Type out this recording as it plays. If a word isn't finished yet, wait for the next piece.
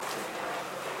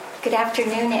Good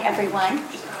afternoon, everyone.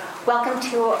 Welcome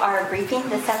to our briefing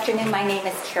this afternoon. My name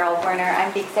is Carol Werner.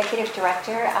 I'm the Executive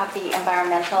Director of the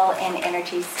Environmental and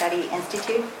Energy Study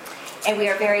Institute, and we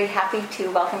are very happy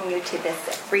to welcome you to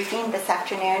this briefing this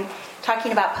afternoon,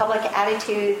 talking about public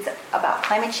attitudes about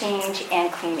climate change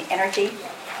and clean energy.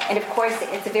 And of course,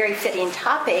 it's a very fitting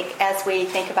topic as we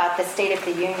think about the State of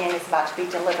the Union is about to be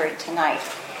delivered tonight.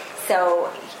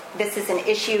 So this is an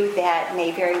issue that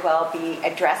may very well be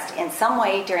addressed in some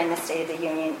way during the State of the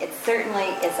Union. It certainly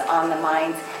is on the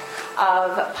minds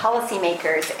of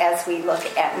policymakers as we look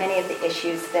at many of the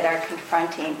issues that are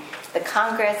confronting the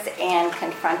Congress and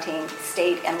confronting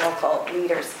state and local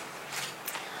leaders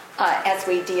as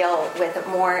we deal with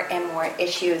more and more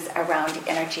issues around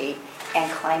energy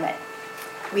and climate.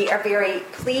 We are very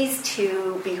pleased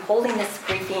to be holding this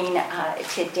briefing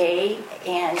today,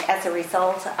 and as a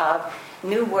result of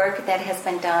new work that has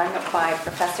been done by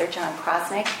Professor John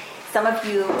Krosnick. Some of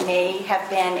you may have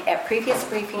been at previous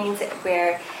briefings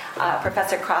where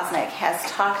Professor Krosnick has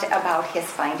talked about his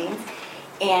findings,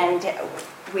 and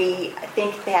we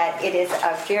think that it is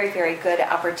a very, very good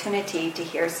opportunity to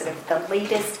hear sort of the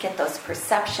latest, get those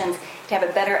perceptions, to have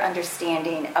a better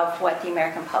understanding of what the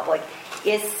American public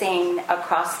is saying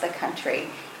across the country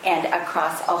and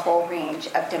across a whole range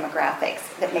of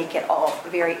demographics that make it all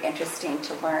very interesting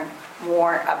to learn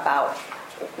more about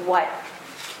what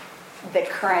the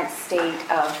current state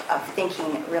of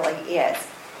thinking really is.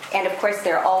 And of course,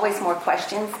 there are always more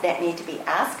questions that need to be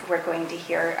asked. We're going to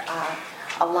hear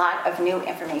a lot of new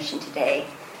information today.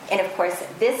 And of course,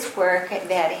 this work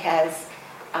that has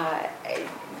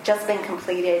just been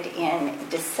completed in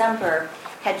December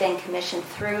had been commissioned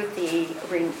through the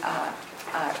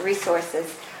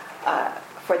Resources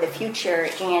for the Future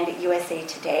and USA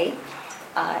Today.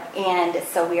 And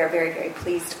so we are very, very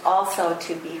pleased also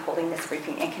to be holding this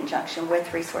briefing in conjunction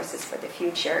with Resources for the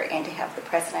Future and to have the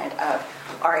president of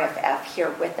RFF here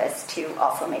with us to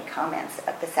also make comments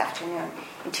this afternoon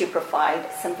and to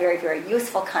provide some very, very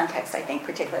useful context, I think,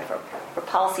 particularly for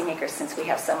policymakers, since we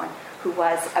have someone who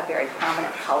was a very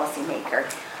prominent policymaker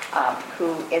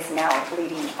who is now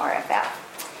leading RFF.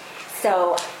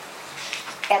 So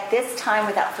at this time,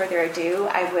 without further ado,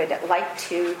 I would like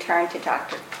to turn to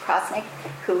Dr. Krosnick,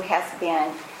 who has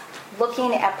been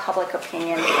looking at public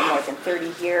opinion for more than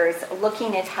 30 years,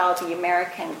 looking at how the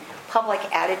American public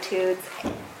attitudes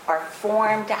are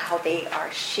formed, how they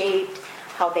are shaped,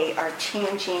 how they are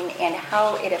changing, and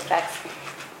how it affects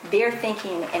their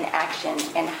thinking and action,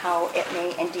 and how it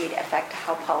may indeed affect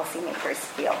how policymakers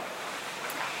feel.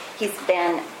 He's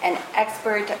been an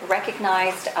expert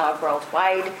recognized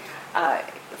worldwide,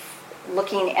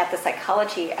 looking at the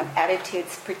psychology of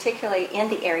attitudes, particularly in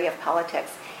the area of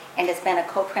politics, and has been a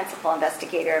co-principal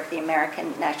investigator of the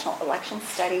American National Election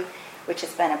Study, which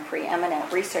has been a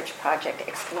preeminent research project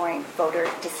exploring voter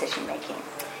decision-making.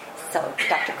 So,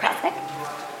 Dr. Krosnick?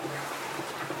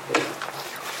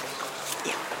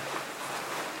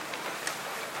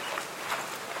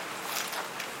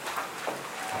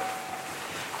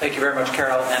 Thank you very much,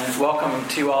 Carol, and welcome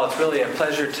to you all. It's really a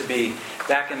pleasure to be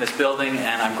back in this building,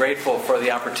 and I'm grateful for the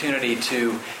opportunity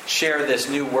to share this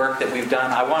new work that we've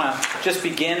done. I want to just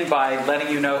begin by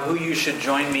letting you know who you should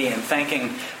join me in thanking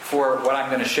for what I'm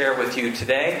going to share with you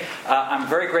today. I'm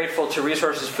very grateful to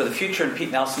Resources for the Future and Pete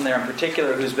Nelson there in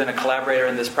particular, who's been a collaborator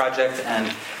in this project and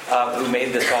who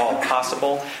made this all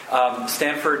possible.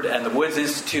 Stanford and the Woods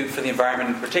Institute for the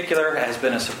Environment in particular has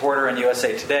been a supporter in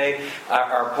USA Today.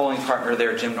 Our polling partner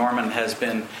there, Jim Norman, has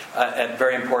been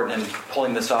very important in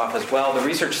pulling this off as well. The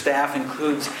research staff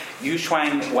includes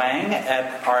Yushuang Wang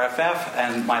at RFF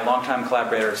and my longtime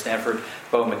collaborator at Stanford,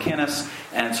 Bo McInnes.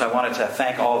 And so I wanted to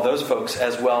thank all of those folks,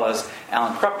 as well as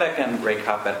Alan Krupek and Ray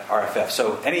Kopp at RFF.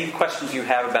 So any questions you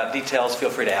have about details, feel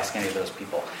free to ask any of those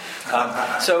people.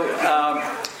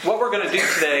 What we're going to do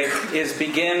today is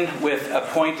begin with a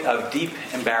point of deep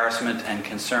embarrassment and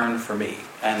concern for me.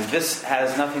 And this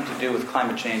has nothing to do with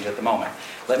climate change at the moment.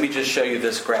 Let me just show you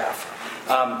this graph.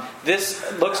 This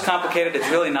looks complicated. It's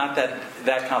really not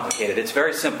that complicated. It's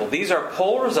very simple. These are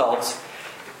poll results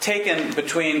taken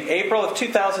between April of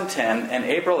 2010 and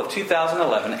April of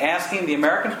 2011, asking the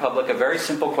American public a very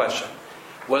simple question.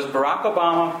 Was Barack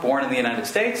Obama born in the United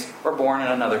States or born in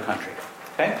another country?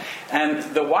 Okay? And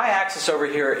the y-axis over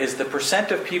here is the percent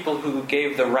of people who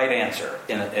gave the right answer,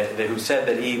 who said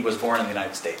that he was born in the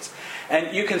United States.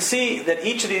 And you can see that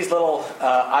each of these little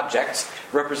objects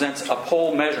represents a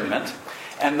poll measurement,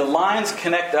 and the lines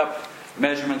connect up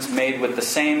measurements made with the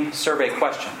same survey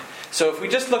question. So if we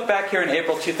just look back here in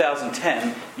April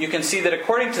 2010, you can see that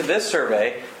according to this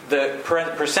survey, the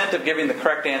percent of giving the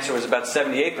correct answer was about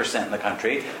 78% in the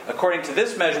country. According to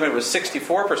this measurement, it was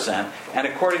 64%. And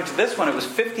according to this one, it was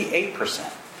 58%.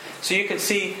 So you can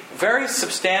see very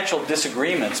substantial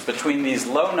disagreements between these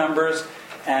low numbers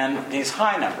and these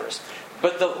high numbers.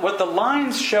 But what the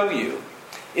lines show you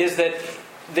is that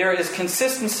there is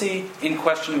consistency in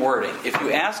question wording. If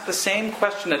you ask the same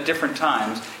question at different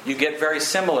times, you get very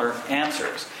similar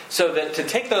answers. So that to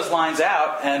take those lines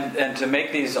out and to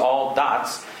make these all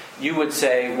dots, you would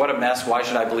say, what a mess, why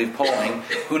should I believe polling?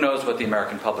 Who knows what the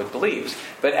American public believes?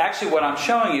 But actually what I'm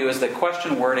showing you is that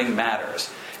question wording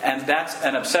matters. And that's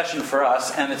an obsession for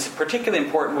us, and it's particularly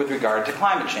important with regard to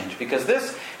climate change, because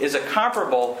this is a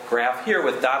comparable graph here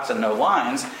with dots and no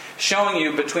lines, showing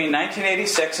you between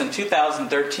 1986 and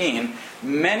 2013,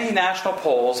 many national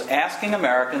polls asking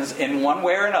Americans in one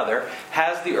way or another,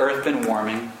 has the Earth been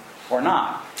warming or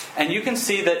not? And you can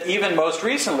see that even most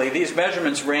recently, these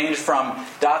measurements range from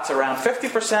dots around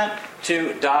 50%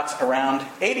 to dots around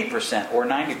 80% or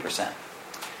 90%.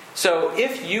 So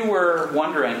if you were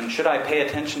wondering, should I pay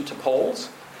attention to polls?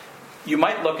 You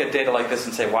might look at data like this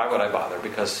and say, why would I bother?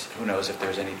 Because who knows if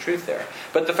there's any truth there.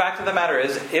 But the fact of the matter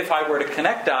is, if I were to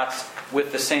connect dots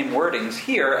with the same wordings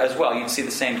here as well, you'd see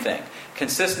the same thing.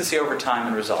 Consistency over time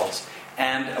and results.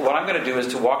 And what I'm going to do is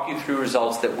to walk you through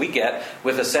results that we get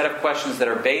with a set of questions that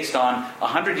are based on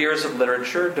 100 years of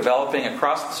literature developing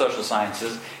across the social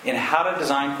sciences in how to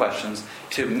design questions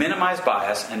to minimize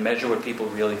bias and measure what people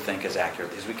really think as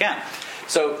accurately as we can.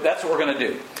 So that's what we're going to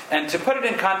do. And to put it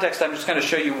in context, I'm just going to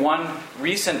show you one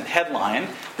recent headline.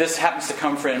 This happens to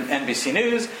come from NBC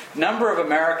News. Number of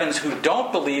Americans who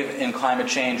don't believe in climate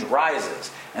change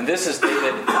rises. And this is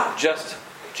dated just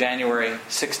January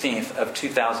 16th of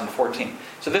 2014.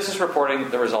 So this is reporting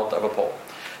the result of a poll.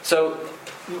 So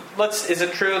is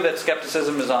it true that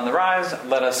skepticism is on the rise?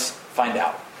 Let us find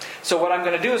out. So what I'm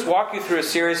going to do is walk you through a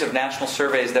series of national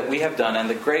surveys that we have done, and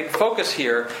the great focus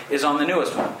here is on the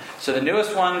newest one. So the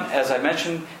newest one, as I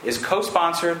mentioned, is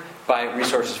co-sponsored by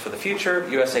Resources for the Future,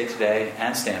 USA Today,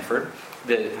 and Stanford.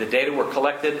 The data were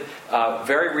collected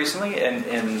very recently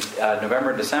in November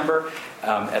and December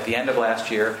at the end of last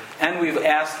year. And we've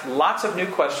asked lots of new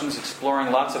questions,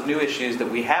 exploring lots of new issues that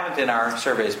we haven't in our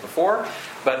surveys before.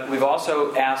 But we've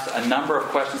also asked a number of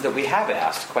questions that we have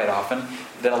asked quite often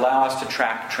that allow us to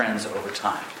track trends over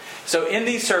time. So in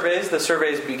these surveys, the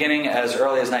surveys beginning as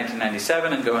early as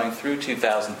 1997 and going through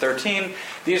 2013,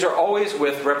 these are always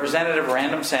with representative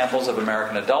random samples of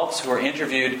American adults who are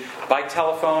interviewed by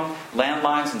telephone.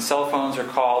 Landlines and cell phones are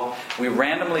called. We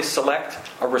randomly select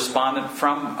a respondent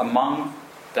from among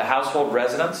the household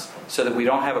residents so that we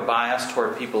don't have a bias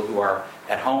toward people who are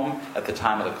at home at the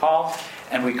time of the call.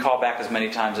 And we call back as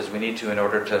many times as we need to in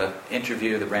order to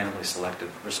interview the randomly selected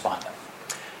respondent.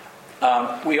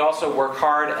 We also work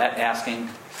hard at asking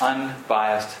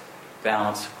unbiased,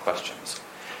 balanced questions.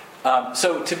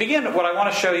 So to begin, what I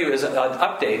want to show you is an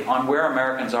update on where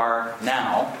Americans are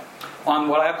now on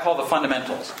what I call the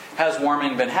fundamentals. Has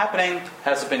warming been happening?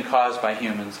 Has it been caused by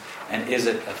humans? And is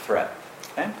it a threat?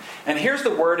 Okay? And here's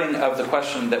the wording of the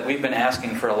question that we've been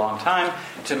asking for a long time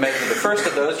to measure the first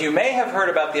of those. You may have heard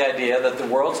about the idea that the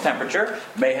world's temperature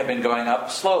may have been going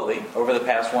up slowly over the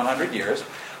past 100 years.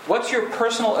 What's your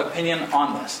personal opinion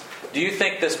on this? Do you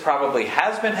think this probably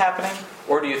has been happening,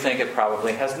 or do you think it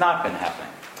probably has not been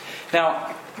happening?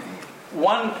 Now,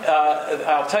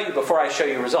 I'll tell you before I show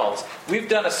you results, we've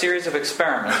done a series of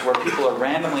experiments where people are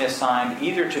randomly assigned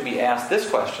either to be asked this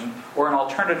question or an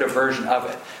alternative version of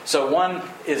it. So one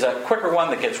is a quicker one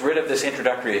that gets rid of this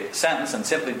introductory sentence and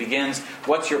simply begins,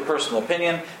 what's your personal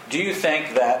opinion? Do you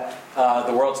think that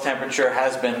the world's temperature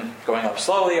has been going up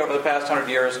slowly over the past 100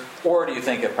 years, or do you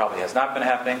think it probably has not been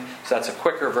happening? So that's a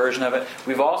quicker version of it.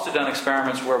 We've also done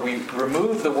experiments where we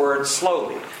remove the word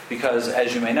slowly, because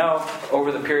as you may know,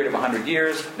 over the period of 100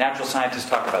 years, natural scientists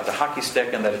talk about the hockey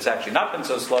stick and that it's actually not been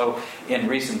so slow in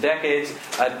recent decades.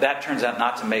 That turns out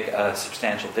not to make a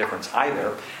substantial difference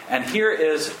either. And here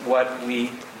is what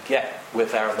we get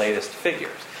with our latest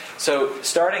figures. So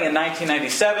starting in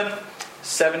 1997,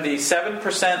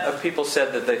 77% of people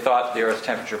said that they thought the Earth's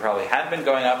temperature probably had been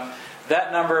going up.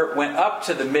 That number went up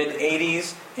to the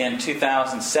mid-80s in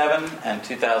 2007 and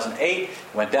 2008.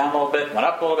 Went down a little bit, went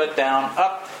up a little bit, down,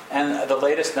 up, and the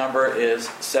latest number is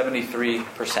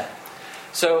 73%.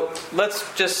 So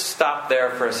let's just stop there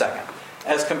for a second.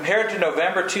 As compared to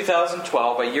November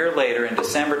 2012, a year later in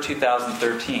December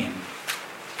 2013,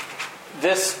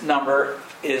 this number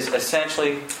is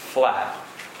essentially flat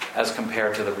as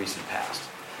compared to the recent past.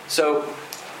 So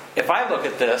if I look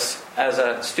at this as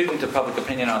a student of public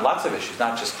opinion on lots of issues,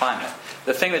 not just climate,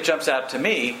 the thing that jumps out to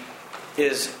me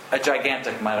is a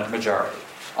gigantic majority.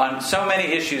 On so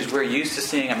many issues, we're used to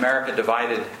seeing America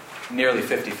divided nearly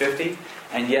 50-50,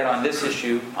 and yet on this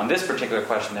issue, on this particular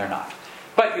question, they're not.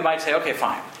 But you might say, okay,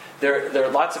 fine. There are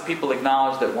lots of people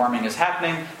acknowledge that warming is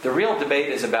happening. The real debate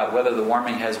is about whether the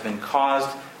warming has been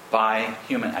caused by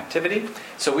human activity.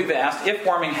 So we've asked, if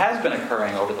warming has been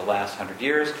occurring over the last 100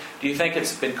 years, do you think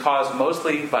it's been caused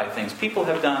mostly by things people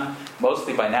have done,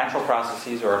 mostly by natural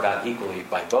processes, or about equally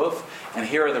by both? And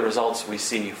here are the results we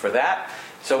see for that.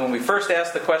 So when we first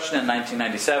asked the question in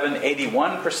 1997,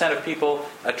 81% of people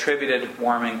attributed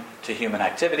warming to human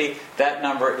activity. That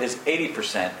number is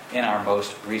 80% in our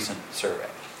most recent survey.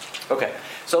 Okay,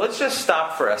 so let's just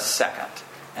stop for a second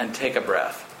and take a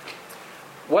breath.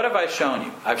 What have I shown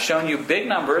you? I've shown you big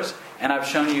numbers, and I've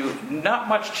shown you not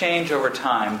much change over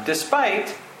time,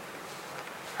 despite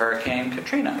Hurricane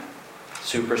Katrina,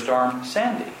 Superstorm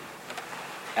Sandy,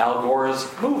 Al Gore's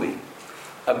movie,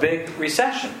 a big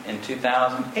recession in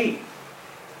 2008,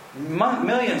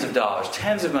 millions of dollars,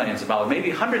 tens of millions of dollars, maybe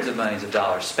hundreds of millions of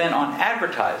dollars spent on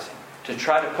advertising to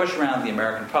try to push around the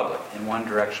American public in one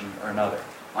direction or another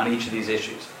on each of these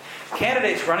issues.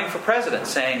 Candidates running for president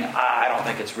saying, I don't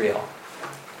think it's real.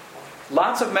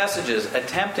 Lots of messages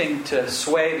attempting to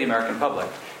sway the American public.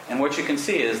 And what you can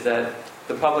see is that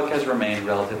the public has remained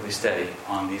relatively steady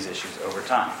on these issues over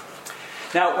time.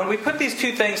 Now, when we put these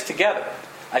two things together,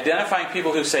 identifying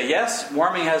people who say, yes,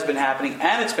 warming has been happening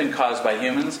and it's been caused by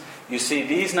humans, you see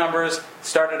these numbers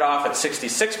started off at 66%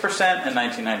 in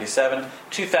 1997,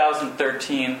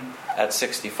 2013 at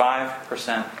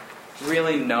 65%.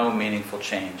 Really no meaningful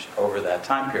change over that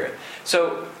time period.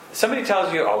 So somebody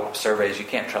tells you, oh, surveys, you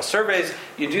can't trust surveys.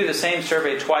 You do the same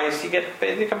survey twice, you get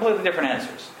completely different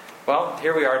answers. Well,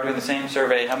 here we are doing the same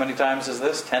survey. How many times is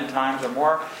this? 10 times or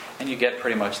more? And you get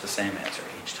pretty much the same answer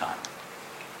each time.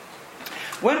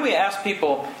 When we ask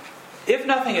people, if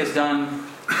nothing is done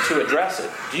to address it,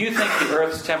 do you think the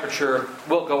Earth's temperature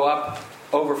will go up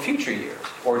over future years?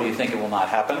 Or do you think it will not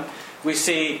happen? We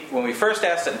see, when we first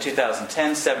asked it in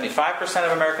 2010, 75%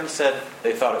 of Americans said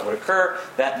they thought it would occur.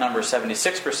 That number,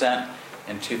 76%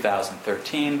 in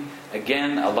 2013.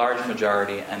 Again, a large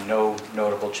majority and no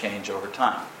notable change over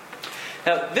time.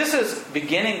 Now, this is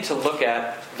beginning to look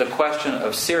at the question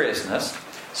of seriousness.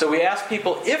 So we asked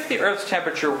people, if the Earth's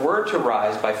temperature were to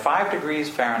rise by 5 degrees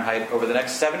Fahrenheit over the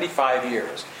next 75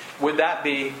 years, would that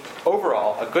be,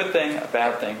 overall, a good thing, a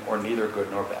bad thing, or neither good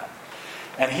nor bad?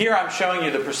 And here I'm showing you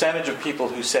the percentage of people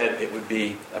who said it would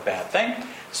be a bad thing.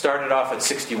 Started off at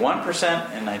 61%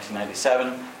 in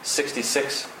 1997,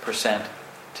 66%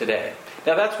 today.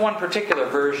 Now that's one particular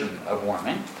version of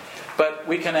warming, but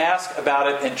we can ask about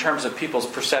it in terms of people's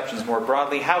perceptions more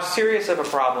broadly. How serious of a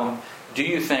problem do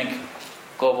you think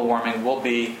global warming will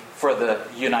be for the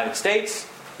United States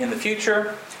in the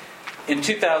future? In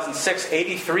 2006,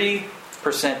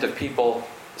 83% of people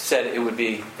said it would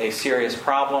be a serious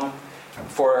problem.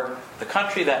 For the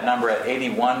country, that number at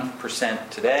 81%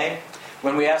 today.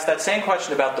 When we asked that same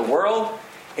question about the world,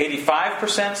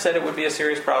 85% said it would be a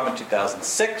serious problem in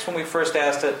 2006 when we first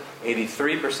asked it,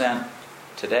 83%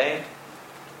 today.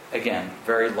 Again,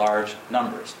 very large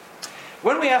numbers.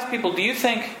 When we ask people, do you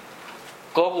think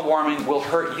global warming will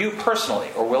hurt you personally,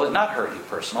 or will it not hurt you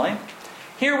personally?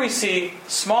 Here we see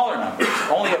smaller numbers.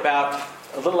 Only about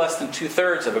a little less than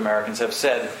 2/3 of Americans have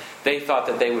said they thought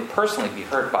that they would personally be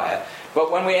hurt by it. But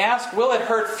when we ask, will it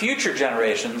hurt future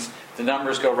generations, the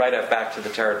numbers go right up back to the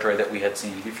territory that we had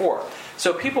seen before.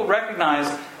 So people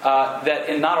recognize that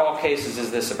in not all cases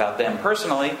is this about them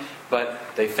personally, but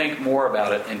they think more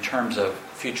about it in terms of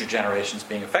future generations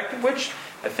being affected, which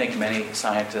I think many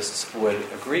scientists would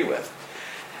agree with.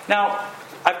 Now,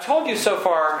 I've told you so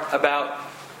far about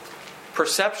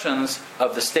perceptions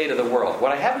of the state of the world.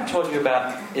 What I haven't told you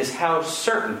about is how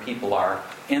certain people are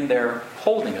in their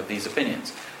holding of these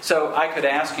opinions. So I could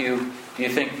ask you, do you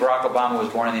think Barack Obama was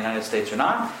born in the United States or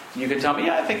not? You could tell me,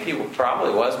 yeah, I think he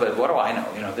probably was, but what do I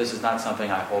know? This is not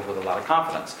something I hold with a lot of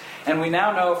confidence. And we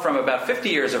now know from about 50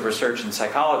 years of research in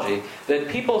psychology that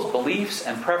people's beliefs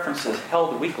and preferences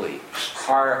held weakly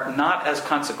are not as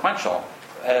consequential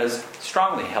as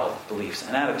strongly held beliefs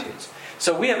and attitudes.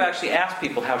 So we have actually asked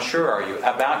people, how sure are you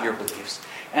about your beliefs?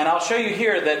 And I'll show you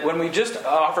here that when we just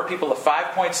offer people a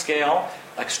 5-point scale,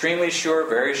 extremely sure,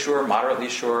 very sure, moderately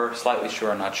sure, slightly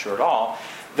sure, not sure at all,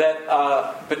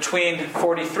 that between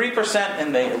 43%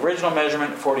 in the original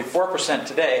measurement and 44%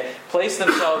 today place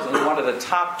themselves in one of the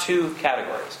top 2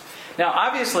 categories. Now,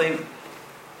 obviously,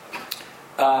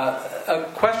 a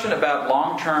question about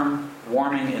long-term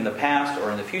warming in the past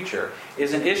or in the future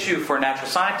is an issue for natural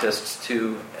scientists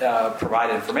to provide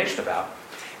information about.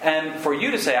 And for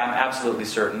you to say, I'm absolutely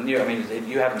certain, you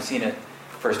haven't seen it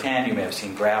firsthand, you may have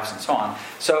seen graphs and so on.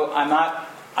 So I'm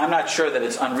not sure that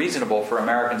it's unreasonable for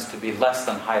Americans to be less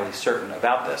than highly certain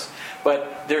about this.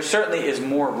 But there certainly is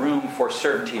more room for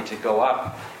certainty to go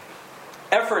up.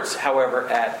 Efforts, however,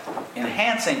 at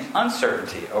enhancing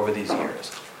uncertainty over these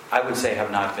years, I would say, have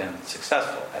not been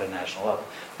successful at a national level.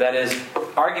 That is,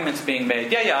 arguments being made,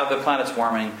 the planet's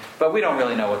warming, but we don't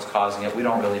really know what's causing it. We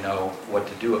don't really know what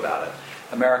to do about it.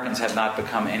 Americans have not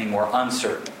become any more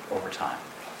uncertain over time.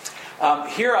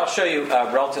 Here I'll show you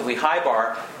a relatively high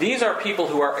bar. These are people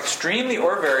who are extremely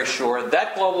or very sure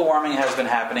that global warming has been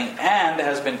happening and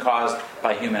has been caused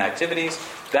by human activities.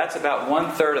 That's about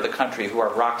 1/3 of the country who are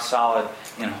rock solid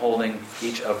in holding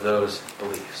each of those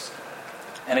beliefs.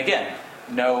 And again,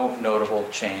 no notable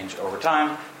change over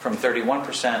time, from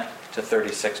 31% to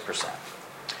 36%.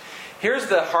 Here's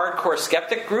the hardcore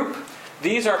skeptic group.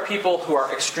 These are people who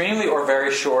are extremely or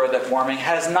very sure that warming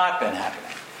has not been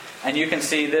happening. And you can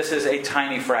see this is a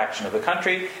tiny fraction of the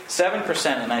country,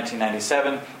 7% in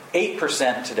 1997,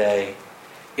 8% today.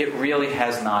 It really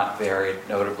has not varied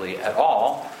notably at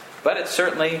all, but it's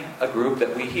certainly a group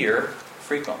that we hear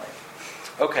frequently.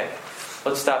 Okay,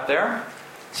 let's stop there.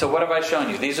 So what have I shown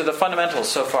you? These are the fundamentals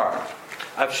so far.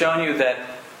 I've shown you that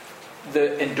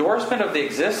the endorsement of the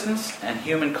existence and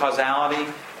human causality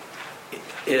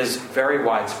is very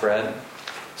widespread.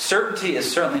 Certainty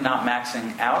is certainly not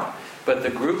maxing out, but the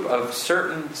group of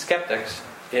certain skeptics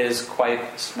is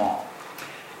quite small.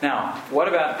 Now, what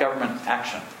about government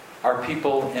action? Are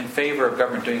people in favor of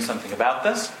government doing something about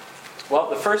this? Well,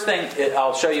 the first thing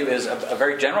I'll show you is a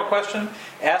very general question,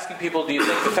 asking people, do you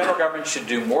think the federal government should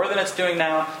do more than it's doing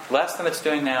now, less than it's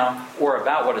doing now, or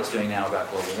about what it's doing now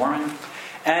about global warming?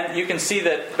 And you can see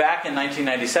that back in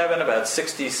 1997, about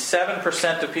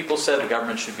 67% of people said the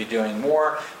government should be doing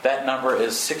more. That number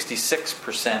is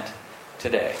 66%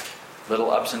 today.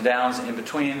 Little ups and downs in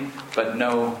between, but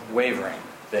no wavering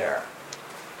there.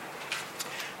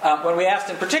 When we asked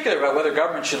in particular about whether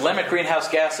government should limit greenhouse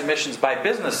gas emissions by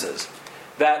businesses,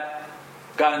 that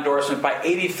got endorsement by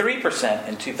 83%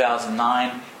 in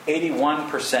 2009,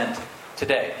 81%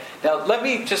 today. Now, let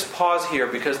me just pause here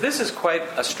because this is quite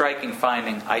a striking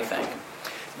finding, I think.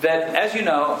 That, as you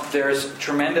know, there's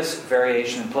tremendous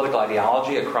variation in political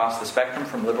ideology across the spectrum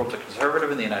from liberal to conservative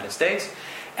in the United States.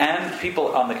 And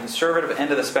people on the conservative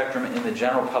end of the spectrum in the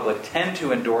general public tend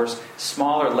to endorse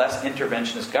smaller, less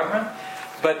interventionist government.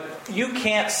 But you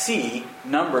can't see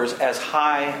numbers as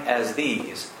high as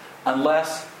these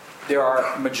unless there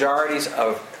are majorities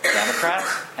of Democrats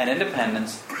and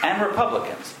independents and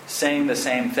Republicans saying the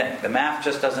same thing. The math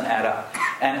just doesn't add up.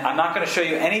 And I'm not going to show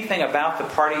you anything about the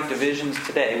party divisions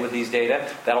today with these data.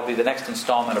 That'll be the next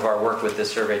installment of our work with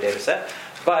this survey data set.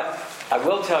 But I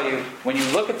will tell you, when you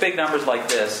look at big numbers like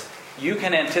this, you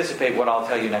can anticipate what I'll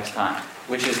tell you next time,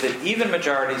 which is that even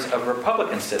majorities of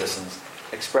Republican citizens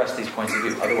express these points of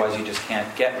view. Otherwise, you just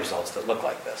can't get results that look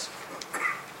like this.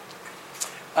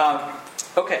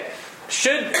 Okay.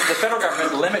 Should the federal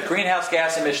government limit greenhouse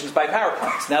gas emissions by power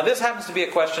plants? Now, this happens to be a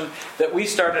question that we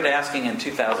started asking in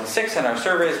 2006 in our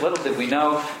surveys. Little did we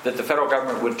know that the federal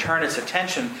government would turn its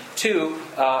attention to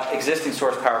existing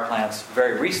source power plants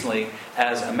very recently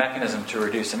as a mechanism to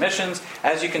reduce emissions.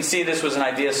 As you can see, this was an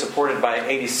idea supported by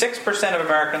 86% of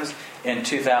Americans in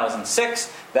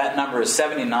 2006. That number is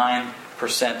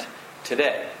 79%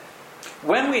 today.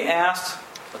 When we asked...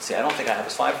 Let's see, I don't think I have a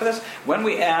slide for this. When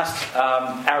we asked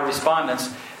our respondents,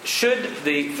 should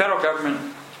the federal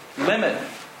government limit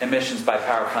emissions by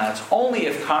power plants only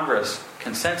if Congress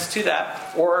consents to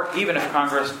that, or even if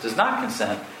Congress does not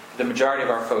consent, the majority of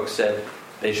our folks said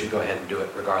they should go ahead and do it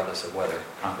regardless of whether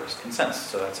Congress consents.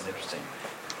 So that's an interesting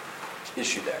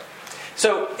issue there.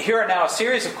 So here are now a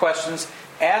series of questions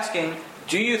asking,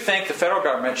 do you think the federal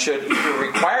government should either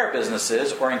require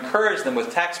businesses or encourage them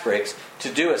with tax breaks to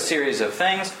do a series of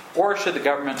things, or should the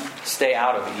government stay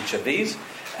out of each of these?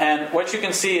 And what you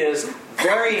can see is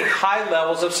very high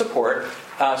levels of support,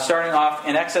 starting off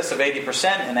in excess of 80%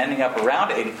 and ending up around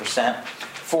 80%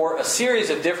 for a series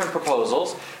of different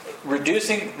proposals,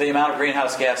 reducing the amount of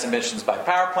greenhouse gas emissions by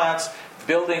power plants,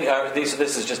 building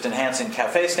this is just enhancing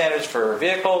CAFE standards for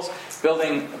vehicles,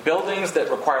 building buildings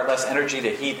that require less energy to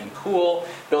heat and cool,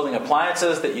 building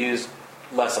appliances that use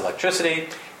less electricity.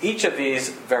 Each of these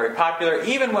very popular,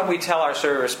 even when we tell our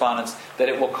survey respondents that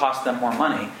it will cost them more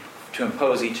money to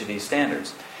impose each of these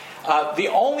standards. The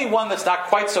only one that's not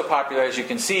quite so popular, as you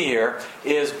can see here,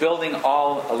 is building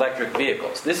all electric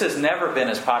vehicles. This has never been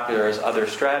as popular as other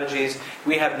strategies.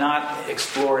 We have not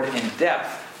explored in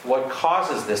depth what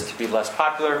causes this to be less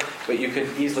popular, but you could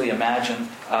easily imagine,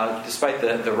 despite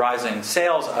the rising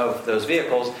sales of those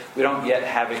vehicles, we don't yet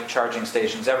have charging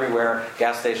stations everywhere.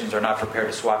 Gas stations are not prepared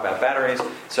to swap out batteries,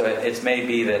 so it may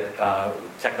be that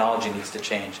technology needs to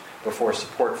change before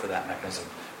support for that mechanism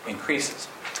increases.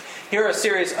 Here are a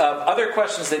series of other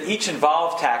questions that each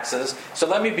involve taxes. So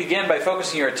let me begin by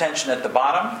focusing your attention at the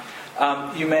bottom.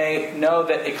 You may know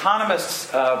that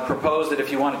economists propose that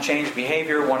if you want to change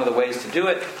behavior, one of the ways to do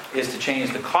it is to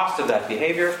change the cost of that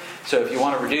behavior. So if you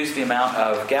want to reduce the amount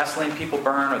of gasoline people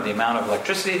burn or the amount of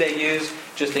electricity they use,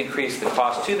 just increase the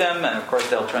cost to them. And of course,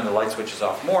 they'll turn the light switches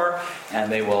off more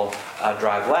and they will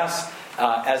drive less.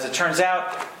 As it turns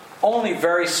out, only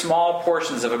very small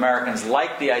portions of Americans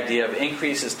like the idea of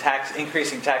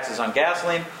increasing taxes on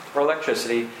gasoline or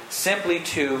electricity simply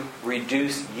to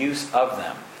reduce use of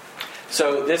them.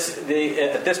 So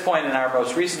at this point in our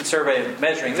most recent survey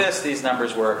measuring this, these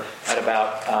numbers were at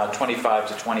about 25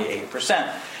 to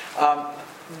 28%.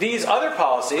 These other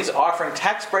policies, offering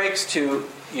tax breaks to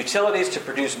utilities to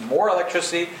produce more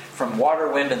electricity from water,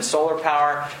 wind, and solar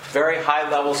power, very high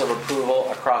levels of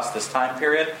approval across this time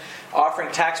period.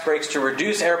 Offering tax breaks to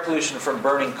reduce air pollution from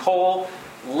burning coal,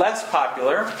 less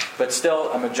popular, but still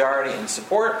a majority in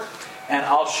support. And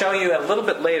I'll show you a little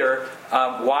bit later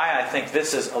why I think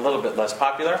this is a little bit less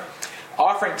popular.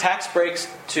 Offering tax breaks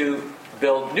to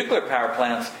build nuclear power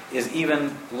plants is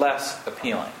even less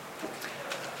appealing.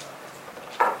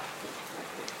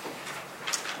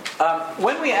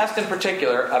 When we asked in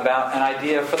particular about an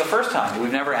idea for the first time that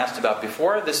we've never asked about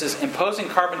before, this is imposing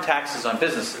carbon taxes on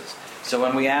businesses. So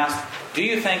when we asked, do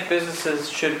you think businesses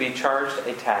should be charged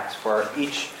a tax for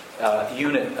each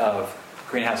unit of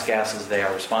greenhouse gases they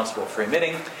are responsible for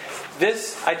emitting,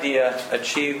 this idea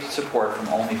achieved support from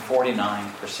only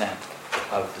 49%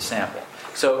 of the sample.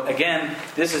 So again,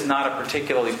 this is not a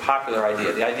particularly popular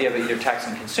idea, the idea of either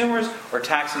taxing consumers or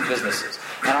taxing businesses.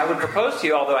 And I would propose to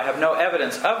you, although I have no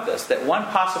evidence of this, that one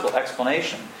possible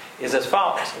explanation is as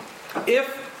follows.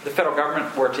 If the federal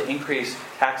government were to increase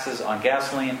taxes on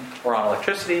gasoline or on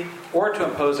electricity, or to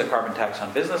impose a carbon tax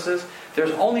on businesses,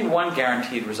 there's only one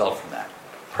guaranteed result from that.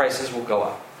 Prices will go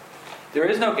up. There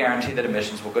is no guarantee that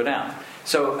emissions will go down.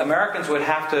 So Americans would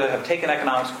have to have taken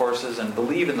economics courses and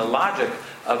believe in the logic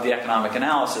of the economic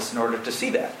analysis in order to see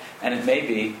that. And it may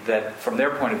be that, from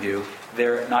their point of view,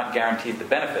 they're not guaranteed the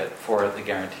benefit for the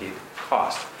guaranteed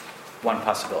cost. One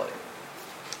possibility.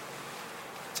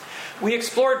 We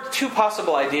explored two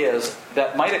possible ideas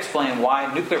that might explain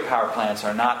why nuclear power plants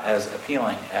are not as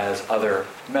appealing as other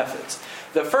methods.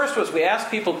 The first was we asked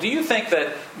people, do you think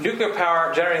that nuclear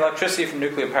power, generating electricity from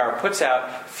nuclear power, puts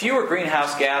out fewer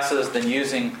greenhouse gases than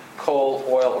using coal,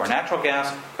 oil, or natural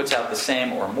gas, puts out the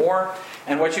same or more?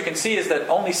 And what you can see is that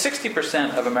only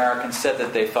 60% of Americans said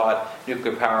that they thought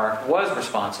nuclear power was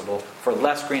responsible for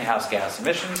less greenhouse gas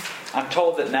emissions. I'm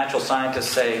told that natural scientists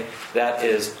say that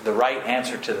is the right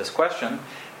answer to this question.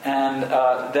 And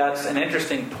that's an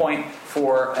interesting point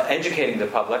for educating the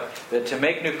public, that to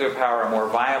make nuclear power a more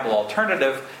viable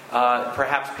alternative,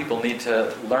 perhaps people need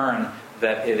to learn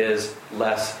that it is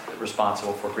less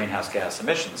responsible for greenhouse gas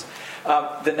emissions.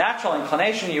 The natural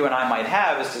inclination you and I might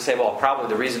have is to say, well, probably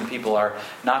the reason people are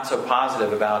not so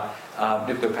positive about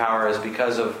nuclear power is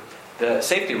because of the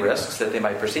safety risks that they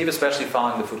might perceive, especially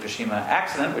following the Fukushima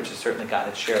accident, which has certainly gotten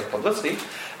its share of publicity.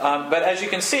 But as you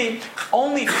can see,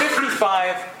 only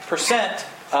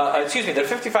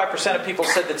 55% of people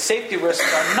said that safety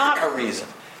risks are not a reason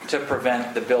to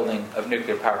prevent the building of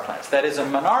nuclear power plants. That is a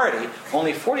minority.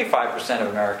 Only 45% of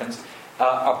Americans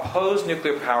oppose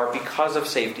nuclear power because of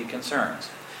safety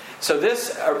concerns. So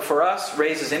this, for us,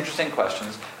 raises interesting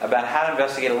questions about how to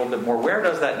investigate a little bit more. Where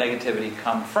does that negativity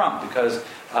come from? Because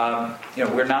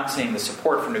we're not seeing the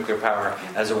support for nuclear power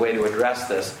as a way to address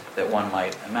this that one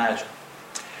might imagine.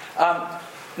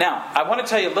 Now, I want to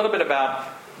tell you a little bit about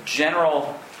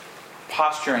general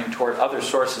posturing toward other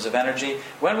sources of energy.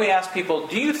 When we ask people,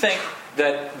 do you think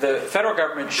that the federal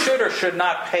government should or should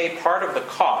not pay part of the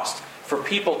cost for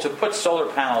people to put solar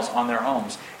panels on their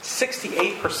homes,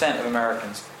 68% of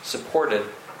Americans supported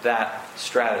that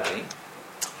strategy.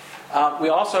 We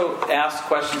also asked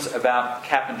questions about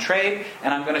cap and trade,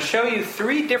 and I'm going to show you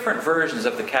 3 different versions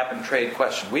of the cap and trade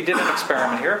question. We did an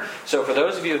experiment here, so for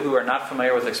those of you who are not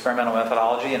familiar with experimental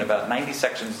methodology, in about 90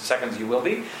 seconds you will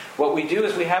be. What we do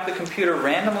is we have the computer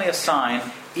randomly assign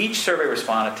each survey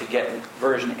respondent to get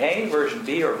version A, version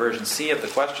B, or version C of the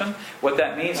question. What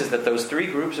that means is that those 3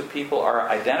 groups of people are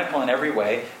identical in every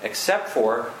way, except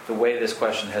for the way this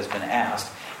question has been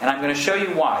asked. And I'm going to show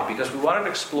you why, because we wanted to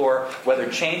explore whether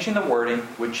changing the wording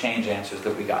would change answers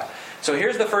that we got. So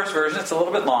here's the first version. It's a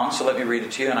little bit long, so let me read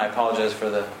it to you, and I apologize for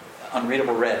the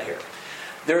unreadable red here.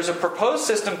 There's a proposed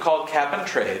system called cap and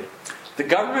trade. The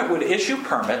government would issue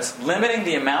permits limiting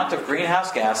the amount of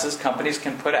greenhouse gases companies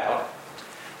can put out.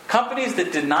 Companies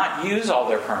that did not use all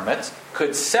their permits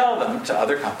could sell them to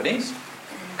other companies.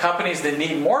 Companies that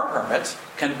need more permits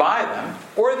can buy them,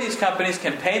 or these companies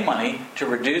can pay money to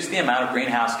reduce the amount of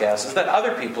greenhouse gases that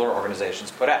other people or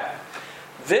organizations put out.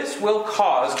 This will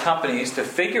cause companies to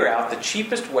figure out the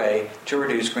cheapest way to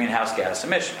reduce greenhouse gas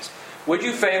emissions. Would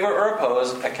you favor or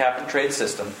oppose a cap and trade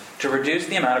system to reduce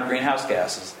the amount of greenhouse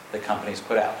gases that companies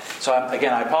put out? So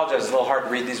again, I apologize, it's a little hard to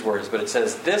read these words, but it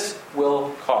says, this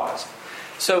will cause.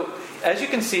 So as you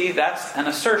can see, that's an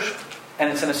assertion. And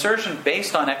it's an assertion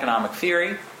based on economic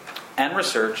theory and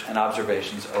research and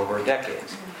observations over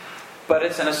decades. But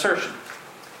it's an assertion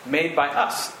made by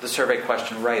us, the survey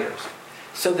question writers.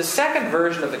 So the second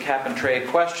version of the cap and trade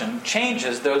question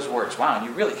changes those words. Wow, and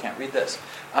you really can't read this.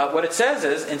 What it says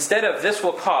is, instead of this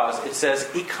will cause, it says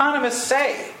economists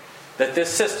say that this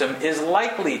system is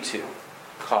likely to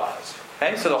cause.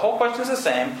 Okay, so the whole question is the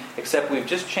same, except we've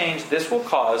just changed this will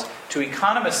cause to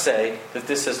economists say that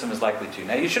this system is likely to.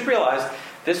 Now you should realize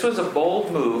this was a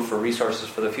bold move for Resources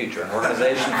for the Future, an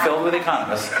organization filled with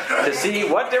economists, to see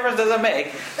what difference does it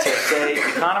make to say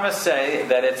economists say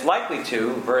that it's likely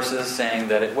to versus saying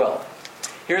that it will.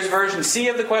 Here's version C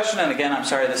of the question, and again, I'm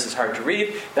sorry this is hard to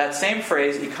read. That same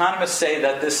phrase, economists say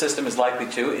that this system is likely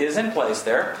to, is in place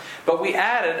there, but we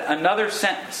added another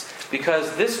sentence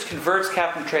because this converts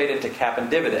cap and trade into cap and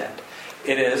dividend.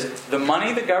 It is, the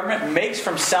money the government makes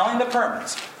from selling the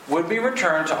permits would be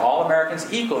returned to all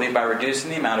Americans equally by reducing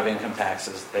the amount of income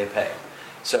taxes they pay.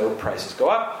 So prices go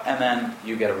up, and then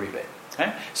you get a rebate.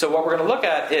 Okay? So what we're going to look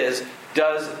at is,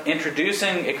 does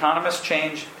introducing economists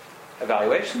change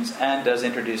evaluations, and does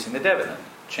introducing the dividend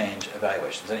change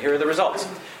evaluations? And here are the results.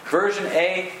 Version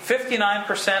A,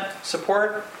 59%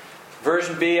 support.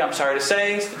 Version B, I'm sorry to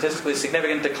say, statistically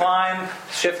significant decline,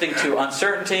 shifting to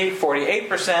uncertainty,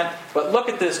 48%. But look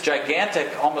at this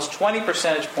gigantic, almost 20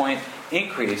 percentage point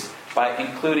increase by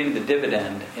including the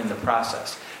dividend in the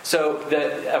process. So,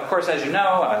 of course, as you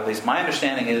know, at least my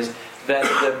understanding is that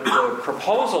the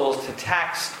proposals to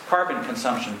tax carbon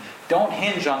consumption don't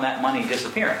hinge on that money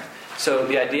disappearing. So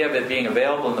the idea of it being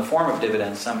available in the form of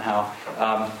dividends somehow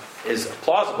is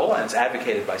plausible, and it's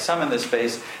advocated by some in this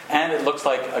space, and it looks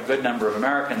like a good number of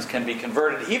Americans can be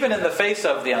converted, even in the face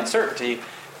of the uncertainty,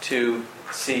 to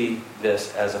see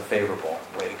this as a favorable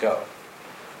way to go.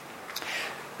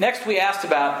 Next, we asked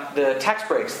about the tax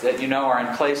breaks that you know are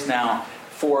in place now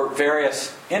for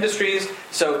various industries.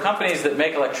 So companies that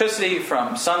make electricity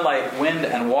from sunlight, wind,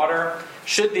 and water,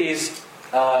 should these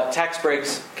tax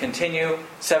breaks continue?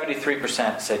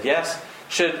 73% said yes.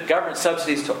 Should government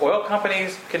subsidies to oil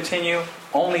companies continue?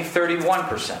 Only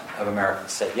 31% of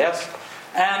Americans said yes.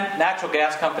 And natural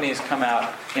gas companies come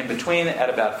out in between at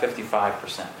about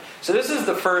 55%. So this is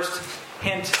the first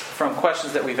hint from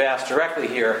questions that we've asked directly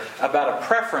here about a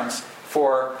preference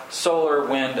for solar,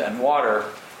 wind, and water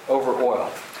over oil.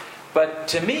 But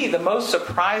to me, the most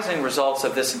surprising results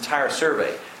of this entire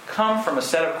survey come from a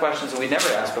set of questions that we never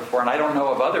asked before, and I don't know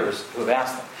of others who have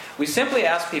asked them. We simply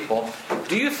ask people,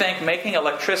 do you think making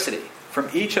electricity from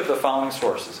each of the following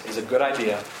sources is a good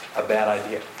idea, a bad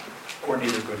idea, or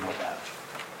neither good nor bad?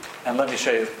 And let me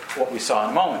show you what we saw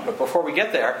in a moment. But before we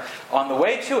get there, on the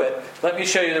way to it, let me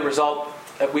show you the result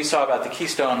that we saw about the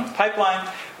Keystone Pipeline.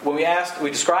 When we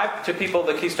described to people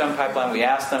the Keystone Pipeline, we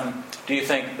asked them, do you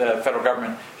think the federal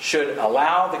government should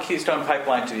allow the Keystone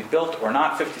Pipeline to be built or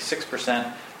not?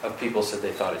 56% of people said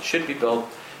they thought it should be built.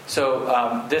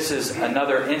 So this is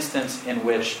another instance in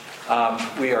which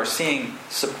we are seeing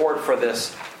support for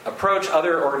this approach.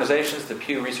 Other organizations, the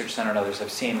Pew Research Center and others,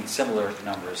 have seen similar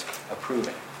numbers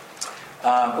approving.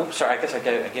 Sorry, I guess I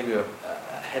gave you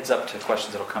a heads up to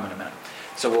questions that will come in a minute.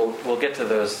 So we'll get to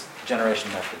those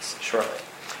generation methods shortly.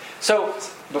 So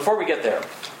before we get there,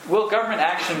 will government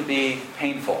action be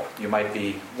painful? You might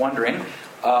be wondering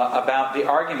about the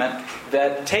argument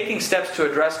that taking steps to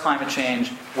address climate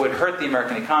change would hurt the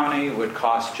American economy, would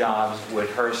cost jobs, would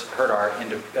hurt our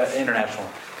international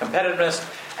competitiveness.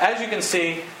 As you can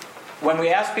see, when we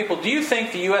ask people, do you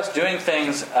think the U.S. doing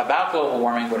things about global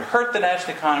warming would hurt the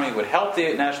national economy, would help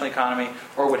the national economy,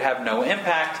 or would have no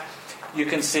impact, you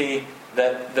can see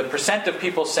that the percent of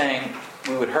people saying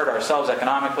we would hurt ourselves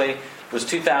economically was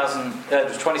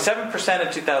 27%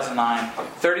 in 2009,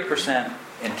 30%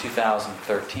 in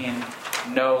 2013.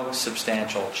 No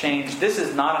substantial change. This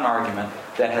is not an argument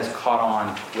that has caught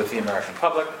on with the American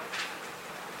public.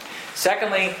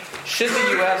 Secondly, should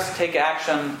the U.S. take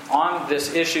action on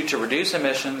this issue to reduce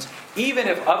emissions, even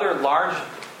if other large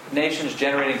nations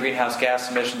generating greenhouse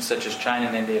gas emissions, such as China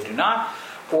and India, do not?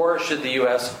 Or should the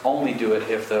U.S. only do it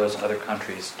if those other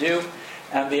countries do?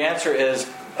 And the answer is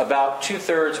about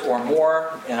 2/3 or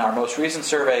more. In our most recent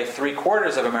survey,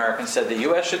 3/4 of Americans said the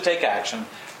U.S. should take action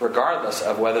regardless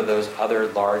of whether those other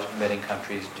large emitting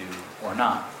countries do or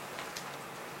not.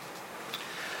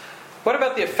 What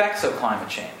about the effects of climate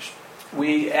change?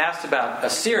 We asked about a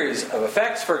series of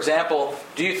effects. For example,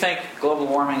 do you think global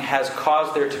warming has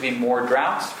caused there to be more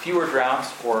droughts, fewer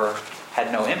droughts, or had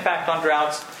no impact on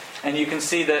droughts? And you can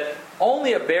see that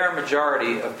only a bare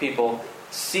majority of people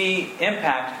see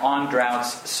impact on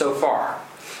droughts so far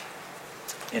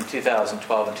in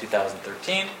 2012 and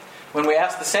 2013. When we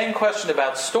asked the same question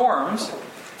about storms,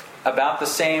 about the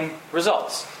same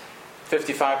results.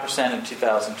 55% in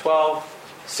 2012,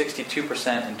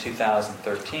 62% in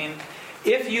 2013.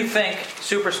 If you think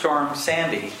Superstorm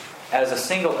Sandy as a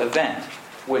single event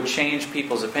would change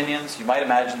people's opinions, you might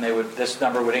imagine this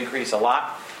number would increase a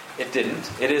lot. It didn't.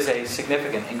 It is a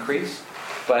significant increase,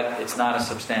 but it's not a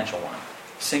substantial one.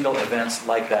 Single events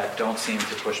like that don't seem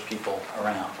to push people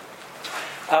around.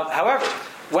 However,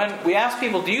 when we ask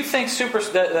people, do you think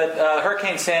that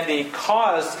Hurricane Sandy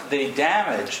caused the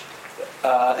damage?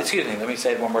 Let me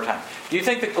say it one more time. Do you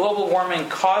think that global warming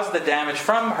caused the damage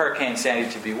from Hurricane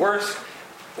Sandy to be worse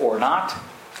or not?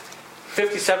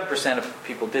 57% of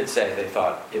people did say they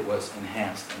thought it was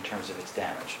enhanced in terms of its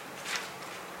damage.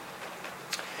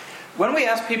 When we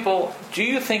ask people, do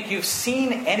you think you've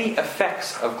seen any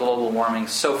effects of global warming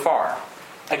so far?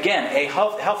 Again, a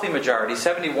healthy majority,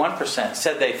 71%,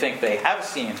 said they think they have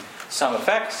seen some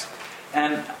effects.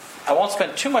 And I won't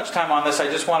spend too much time on this. I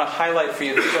just want to highlight for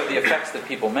you these are the effects that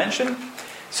people mention.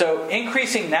 So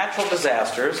increasing natural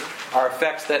disasters are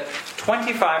effects that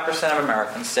 25% of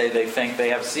Americans say they think they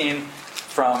have seen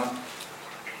from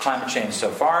climate change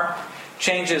so far.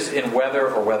 Changes in weather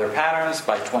or weather patterns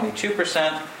by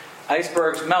 22%.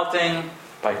 Icebergs melting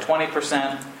by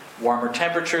 20%. Warmer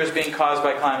temperatures being caused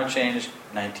by climate change,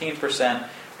 19%.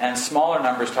 And smaller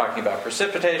numbers talking about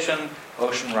precipitation,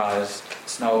 ocean rise,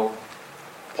 snow,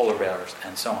 polar bears,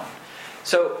 and so on.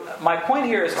 So my point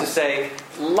here is to say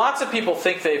lots of people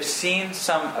think they've seen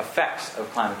some effects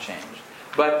of climate change,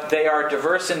 but they are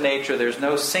diverse in nature. There's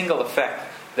no single effect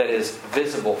that is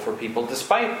visible for people,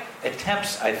 despite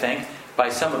attempts, I think, by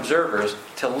some observers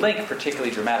to link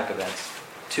particularly dramatic events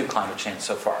to climate change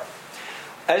so far.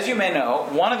 As you may know,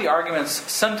 one of the arguments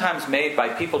sometimes made by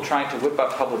people trying to whip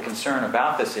up public concern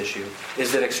about this issue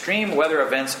is that extreme weather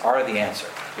events are the answer.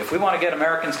 If we want to get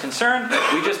Americans concerned,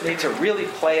 we just need to really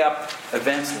play up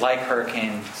events like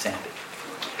Hurricane Sandy.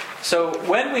 So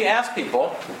when we ask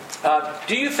people,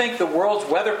 do you think the world's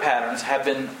weather patterns have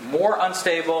been more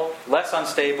unstable, less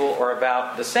unstable, or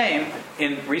about the same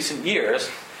in recent years?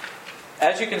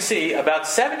 As you can see, about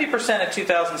 70% in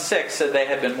 2006 said they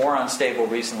had been more unstable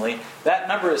recently. That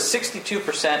number is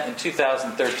 62% in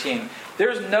 2013.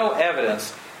 There's no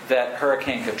evidence that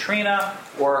Hurricane Katrina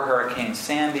or Hurricane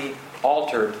Sandy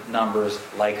altered numbers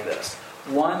like this.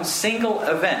 One single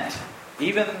event,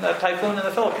 even a typhoon in the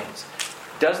Philippines,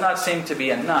 does not seem to be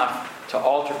enough to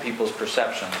alter people's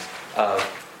perceptions of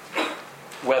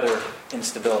weather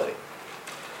instability.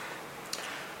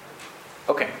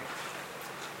 Okay.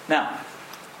 Now,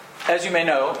 as you may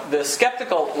know, the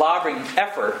skeptical lobbying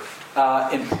effort,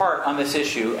 in part on this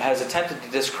issue, has attempted to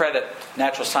discredit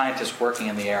natural scientists working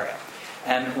in the area.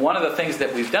 And one of the things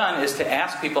that we've done is to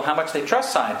ask people how much they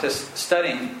trust scientists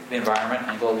studying the environment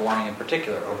and global warming in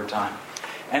particular over time.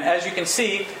 And as you can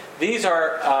see, these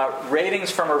are ratings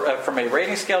from a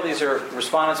rating scale. These are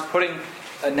respondents putting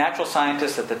natural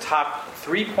scientists at the top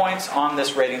 3 points on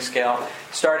this rating scale,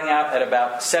 starting out at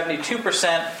about 72%,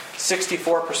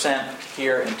 64%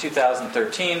 here in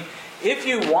 2013. If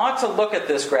you want to look at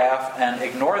this graph and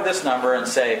ignore this number and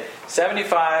say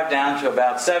 75 down to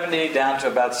about 70, down to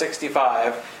about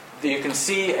 65, you can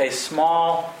see a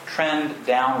small trend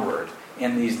downward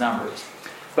in these numbers.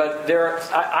 But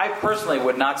I personally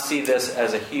would not see this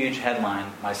as a huge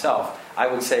headline myself. I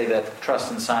would say that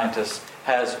trust in scientists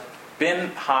has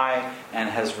been high and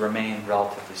has remained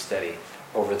relatively steady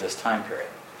over this time period.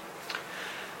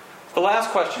 The last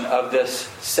question of this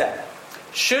set.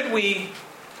 Should we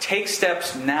take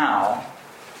steps now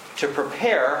to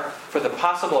prepare for the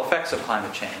possible effects of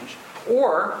climate change,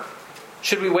 or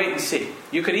should we wait and see?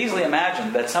 You could easily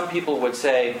imagine that some people would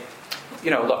say,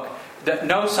 look, that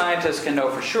no scientist can know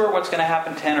for sure what's going to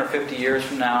happen 10 or 50 years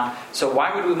from now, so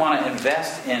why would we want to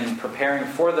invest in preparing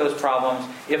for those problems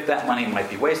if that money might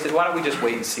be wasted? Why don't we just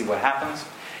wait and see what happens?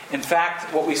 In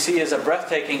fact, what we see is a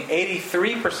breathtaking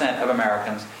 83% of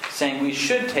Americans saying we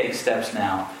should take steps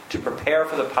now to prepare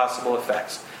for the possible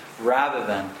effects rather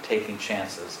than taking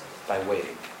chances by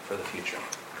waiting for the future.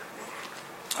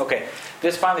 Okay,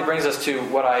 this finally brings us to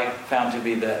what I found to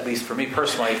be, at least for me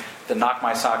personally, the knock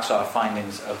my socks off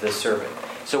findings of this survey.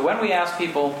 So when we ask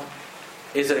people,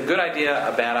 is it a good idea,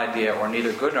 a bad idea, or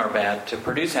neither good nor bad to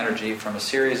produce energy from a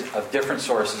series of different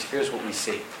sources, here's what we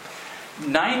see.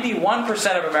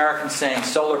 91% of Americans saying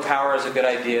solar power is a good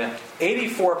idea,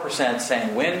 84%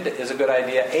 saying wind is a good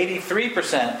idea,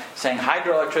 83% saying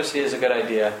hydroelectricity is a good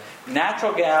idea,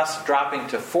 natural gas dropping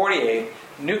to 48%,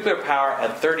 nuclear power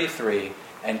at 33%,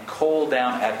 and coal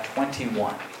down at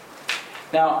 21%.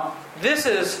 Now, this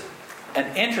is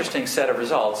an interesting set of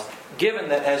results, given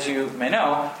that, as you may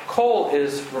know, coal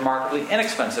is remarkably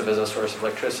inexpensive as a source of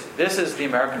electricity. This is the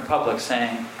American public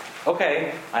saying,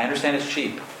 okay, I understand it's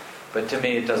cheap, but to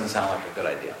me it doesn't sound like a good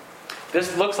idea.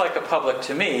 This looks like a public,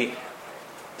 to me,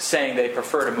 saying they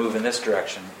prefer to move in this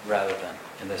direction rather than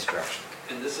in this direction.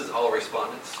 And this is all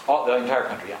respondents? The entire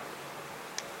country, yeah.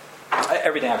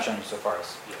 Everything I've shown you so far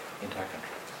is the entire country.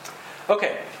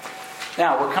 Okay,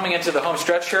 now we're coming into the home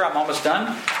stretch here. I'm almost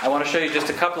done. I want to show you just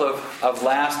a couple of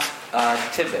last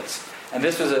tidbits. And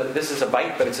this is a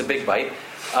bite, but it's a big bite.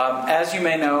 As you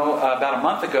may know, about a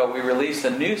month ago, we released a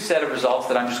new set of results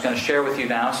that I'm just going to share with you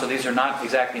now. So these are not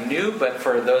exactly new, but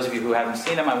for those of you who haven't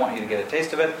seen them, I want you to get a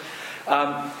taste of it.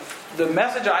 The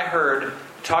message I heard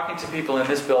talking to people in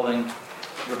this building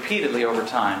repeatedly over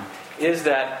time is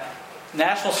that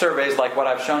national surveys like what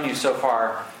I've shown you so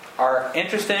far are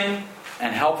interesting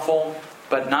and helpful,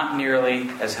 but not nearly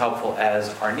as helpful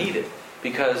as are needed.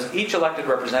 Because each elected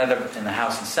representative in the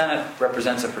House and Senate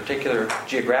represents a particular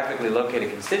geographically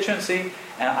located constituency,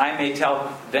 and I may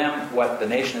tell them what the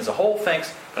nation as a whole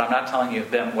thinks, but I'm not telling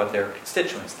them what their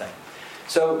constituents think.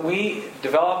 So we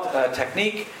developed a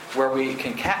technique where we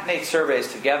concatenate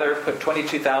surveys together, put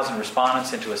 22,000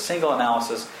 respondents into a single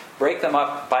analysis, break them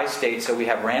up by state so we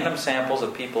have random samples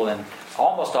of people in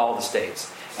almost all the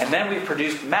states. And then we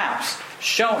produced maps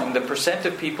showing the percent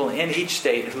of people in each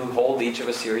state who hold each of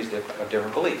a series of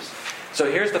different beliefs.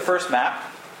 So here's the first map.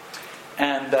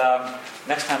 And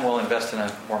next time we'll invest in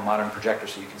a more modern projector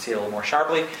so you can see it a little more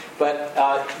sharply. But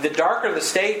the darker the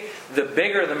state, the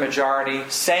bigger the majority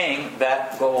saying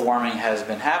that global warming has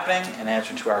been happening in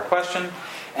answer to our question.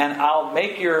 And I'll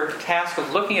make your task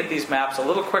of looking at these maps a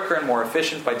little quicker and more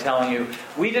efficient by telling you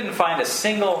we didn't find a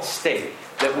single state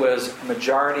that was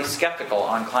majority skeptical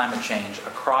on climate change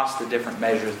across the different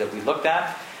measures that we looked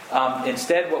at.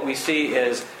 Instead, what we see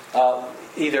is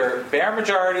either bare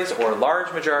majorities or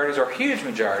large majorities or huge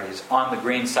majorities on the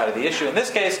green side of the issue. In this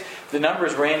case, the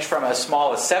numbers range from as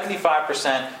small as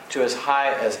 75% to as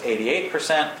high as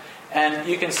 88%. And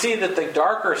you can see that the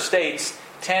darker states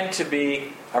tend to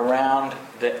be around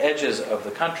the edges of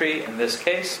the country in this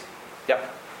case.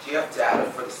 Yep. Do you have data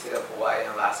for the state of Hawaii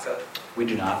and Alaska? We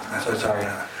do not. I'm so sorry.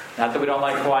 Not that we don't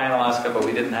like Hawaii and Alaska, but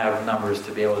we didn't have numbers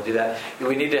to be able to do that.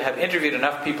 We need to have interviewed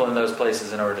enough people in those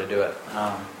places in order to do it.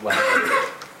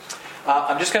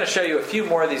 I'm just going to show you a few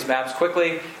more of these maps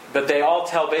quickly, but they all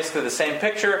tell basically the same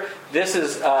picture. This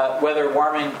is whether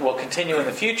warming will continue in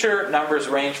the future. Numbers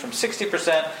range from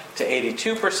 60% to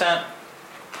 82%.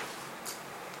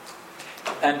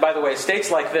 And by the way, states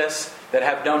like this that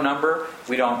have no number,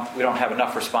 we don't have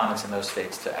enough respondents in those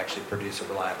states to actually produce a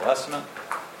reliable estimate.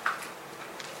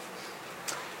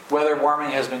 Whether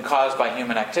warming has been caused by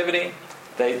human activity,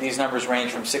 these numbers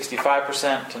range from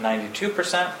 65% to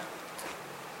 92%.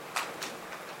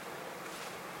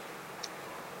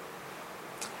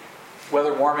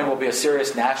 Whether warming will be a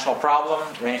serious national problem,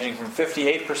 ranging from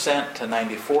 58% to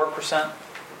 94%.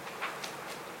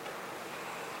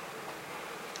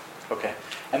 Okay.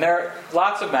 And there are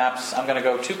lots of maps. I'm going to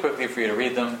go too quickly for you to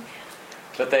read them,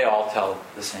 but they all tell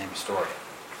the same story.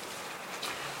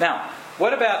 Now,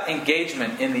 what about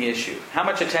engagement in the issue? How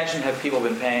much attention have people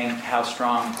been paying? How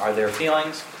strong are their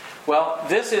feelings? Well,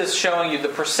 this is showing you the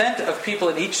percent of people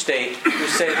in each state who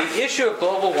say the issue of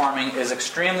global warming is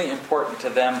extremely important to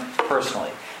them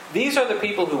personally. These are the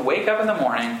people who wake up in the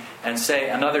morning and say,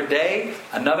 another day,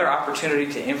 another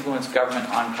opportunity to influence government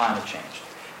on climate change.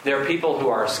 There are people who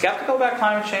are skeptical about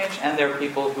climate change, and there are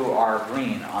people who are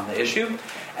green on the issue.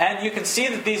 And you can see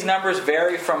that these numbers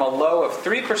vary from a low of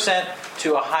 3%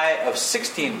 to a high of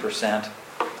 16%.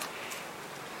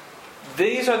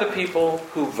 These are the people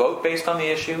who vote based on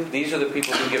the issue. These are the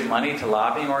people who give money to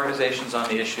lobbying organizations on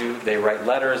the issue. They write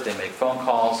letters, they make phone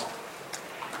calls.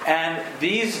 And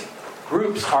these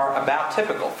groups are about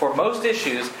typical for most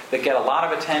issues that get a lot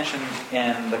of attention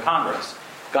in the Congress.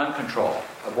 Gun control,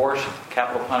 abortion,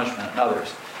 capital punishment, and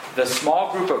others. The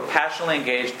small group of passionately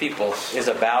engaged people is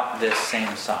about this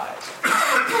same size.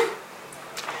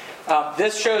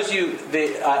 This shows you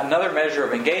another measure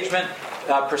of engagement.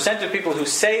 Percent of people who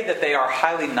say that they are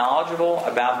highly knowledgeable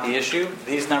about the issue.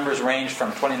 These numbers range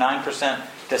from 29%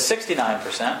 to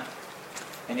 69%.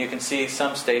 And you can see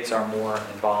some states are more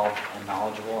involved and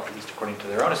knowledgeable, at least according to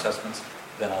their own assessments,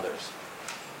 than others.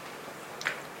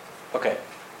 Okay.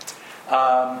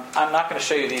 I'm not going to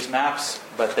show you these maps,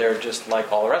 but they're just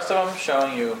like all the rest of them,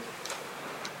 showing you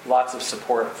lots of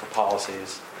support for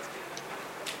policies.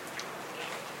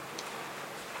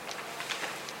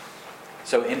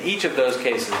 So in each of those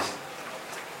cases,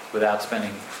 without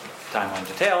spending time on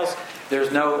details,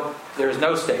 there's no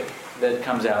state that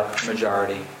comes out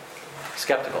majority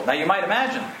skeptical. Now you might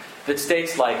imagine that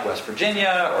states like West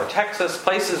Virginia or Texas,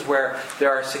 places where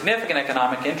there are significant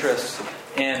economic interests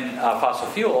in fossil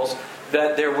fuels,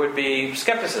 that there would be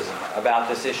skepticism about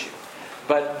this issue.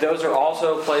 But those are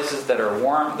also places that are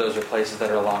warm, those are places that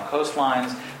are along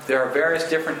coastlines. There are various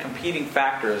different competing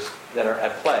factors that are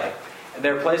at play. And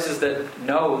there are places that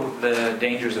know the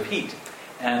dangers of heat.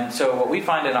 And so what we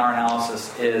find in our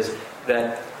analysis is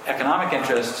that economic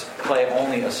interests play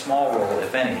only a small role,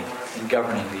 if any, in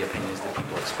governing the opinions that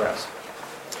people express.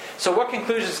 So what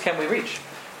conclusions can we reach?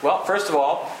 Well, first of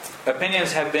all,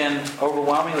 opinions have been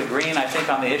overwhelmingly green, I think,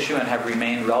 on the issue and have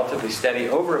remained relatively steady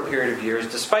over a period of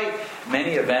years, despite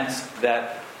many events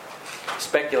that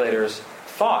speculators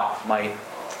thought might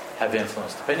have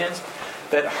influenced opinions.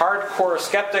 That hardcore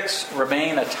skeptics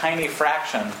remain a tiny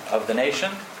fraction of the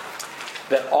nation.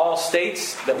 That all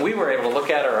states that we were able to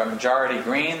look at are a majority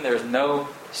green. There's no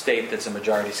state that's a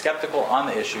majority skeptical on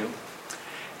the issue.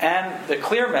 And the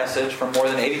clear message from more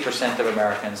than 80% of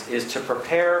Americans is to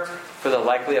prepare for the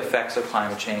likely effects of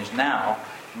climate change now,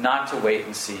 not to wait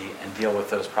and see and deal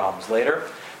with those problems later.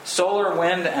 Solar,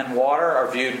 wind, and water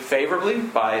are viewed favorably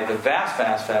by the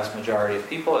vast majority of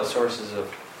people as sources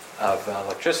of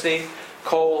electricity.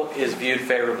 Coal is viewed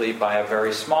favorably by a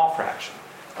very small fraction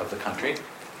of the country.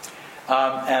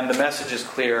 And the message is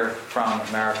clear from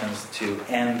Americans to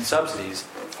end subsidies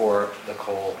for the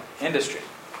coal industry,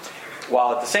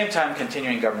 while at the same time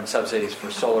continuing government subsidies for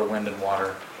solar, wind, and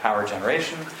water power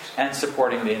generation and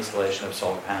supporting the installation of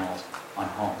solar panels on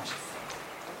homes.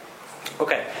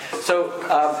 Okay, so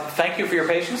thank you for your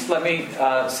patience. Let me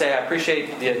say I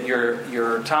appreciate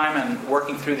your time and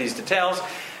working through these details.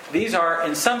 These are,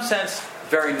 in some sense,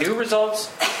 very new results,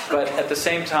 but at the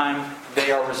same time, they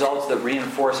are results that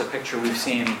reinforce a picture we've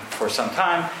seen for some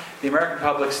time. The American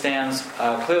public stands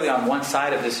clearly on one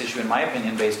side of this issue, in my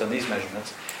opinion, based on these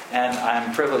measurements. And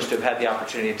I'm privileged to have had the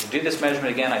opportunity to do this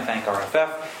measurement again. I thank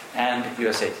RFF and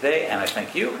USA Today, and I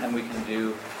thank you. And we can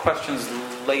do questions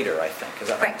later, I think. Is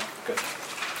that right? Good.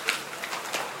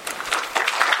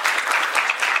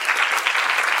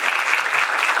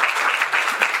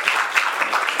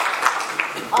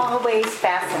 Always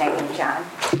fascinating, John.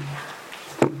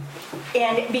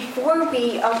 And before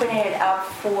we open it up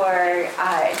for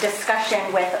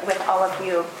discussion with all of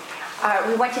you,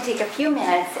 we want to take a few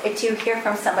minutes to hear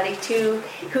from somebody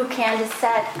who can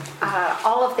set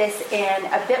all of this in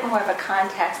a bit more of a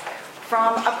context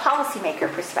from a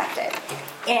policymaker perspective.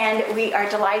 And we are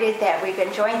delighted that we've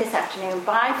been joined this afternoon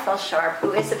by Phil Sharp,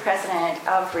 who is the president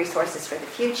of Resources for the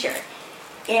Future.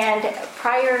 And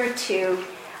prior to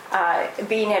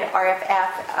being at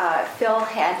RFF, Phil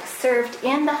had served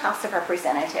in the House of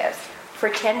Representatives for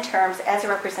 10 terms as a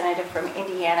representative from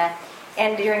Indiana.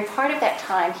 And during part of that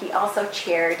time, he also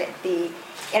chaired the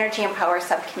Energy and Power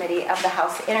Subcommittee of the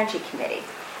House Energy Committee.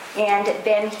 And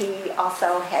then he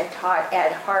also had taught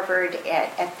at Harvard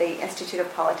at the Institute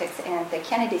of Politics and the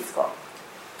Kennedy School.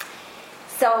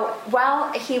 So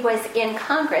while he was in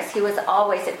Congress, he was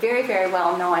always very, very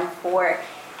well known for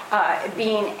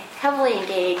being heavily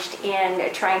engaged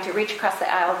in trying to reach across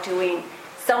the aisle, doing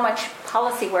so much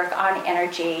policy work on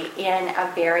energy in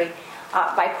a very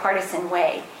bipartisan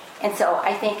way. And so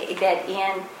I think that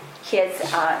in his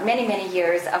many, many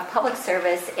years of public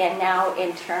service and now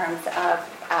in terms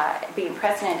of being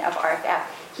president of RFF,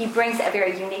 he brings a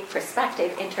very unique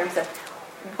perspective in terms of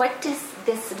what does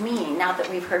this mean now that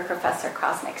we've heard Professor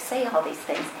Krosnick say all these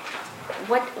things.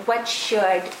 what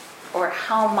should or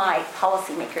how might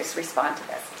policymakers respond to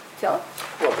this? Phil?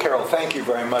 Well, Carol, thank you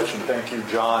very much, and thank you,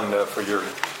 John, for your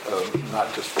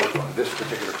not just work on this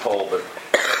particular poll, but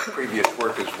previous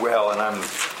work as well. And I'm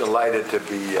delighted to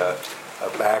be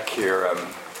back here.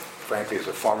 Frankly, as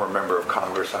a former member of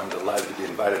Congress, I'm delighted to be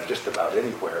invited just about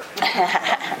anywhere.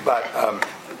 But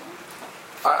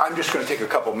I'm just going to take a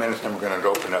couple minutes, and then we're going to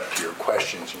open up to your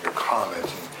questions and your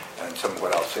comments, and some of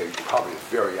what I'll say probably is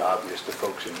very obvious to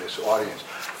folks in this audience.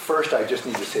 First, I just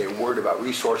need to say a word about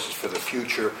Resources for the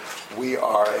Future. We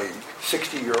are a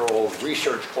 60-year-old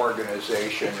research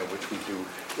organization in which we do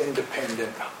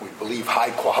independent, we believe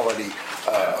high-quality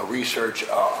research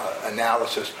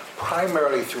analysis,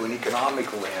 primarily through an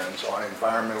economic lens on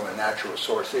environmental and natural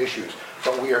resource issues.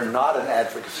 But we are not an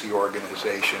advocacy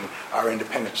organization. Our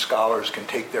independent scholars can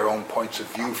take their own points of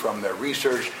view from their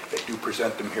research. They do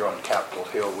present them here on Capitol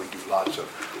Hill. We do lots of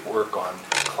work on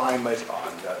climate,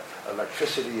 on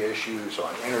electricity issues,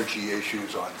 on energy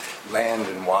issues, on land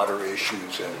and water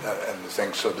issues, and the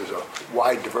things. So there's a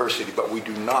wide diversity, but we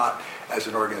do not, as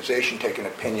an organization, take an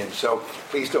opinion. So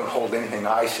please don't hold anything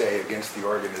I say against the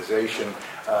organization.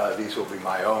 These will be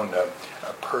my own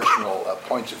personal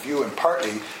points of view, and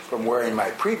partly from wearing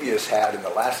my previous hat in the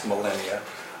last millennia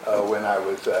when I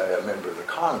was a member of the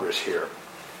Congress here.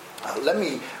 Let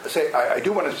me say, I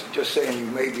do want to just say, and you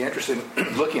may be interested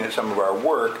in looking at some of our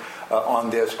work on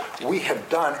this, we have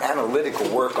done analytical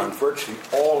work on virtually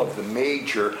all of the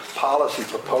major policy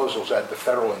proposals at the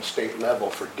federal and state level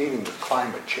for dealing with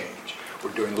climate change.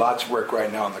 We're doing lots of work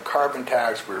right now on the carbon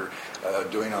tax. We're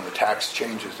doing on the tax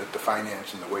changes that the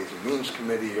Finance and the Ways and Means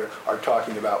Committee are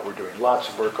talking about. We're doing lots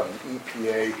of work on the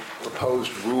EPA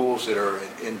proposed rules that are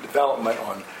in development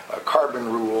on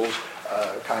carbon rules,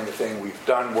 kind of thing. We've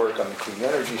done work on the Clean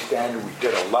Energy Standard. We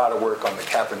did a lot of work on the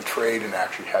cap and trade, and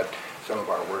actually had some of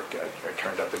our work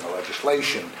turned up in the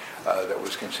legislation that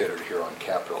was considered here on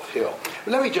Capitol Hill.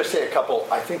 But let me just say a couple,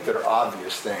 I think, that are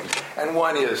obvious things. And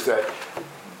one is that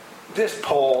this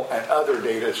poll and other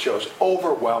data shows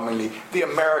overwhelmingly the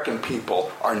American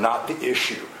people are not the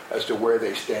issue as to where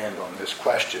they stand on this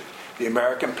question. The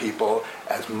American people,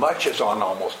 as much as on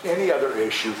almost any other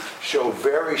issue, show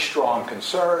very strong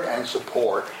concern and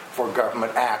support for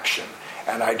government action.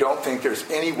 And I don't think there's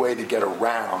any way to get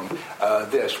around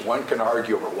this. One can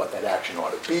argue over what that action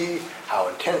ought to be, how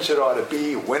intense it ought to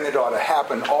be, when it ought to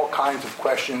happen, all kinds of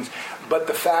questions. But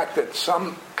the fact that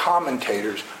some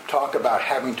commentators talk about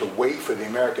having to wait for the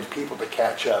American people to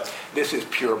catch up, this is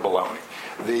pure baloney.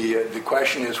 The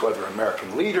question is whether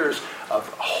American leaders of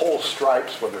whole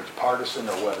stripes, whether it's partisan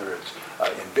or whether it's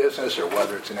in business or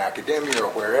whether it's in academia or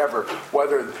wherever,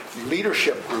 whether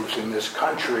leadership groups in this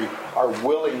country are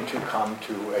willing to come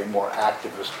to a more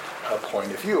activist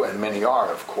point of view, and many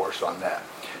are, of course, on that.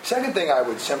 Second thing I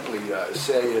would simply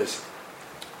say is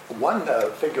one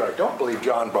figure I don't believe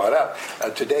John brought up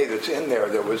today that's in there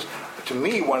that was, to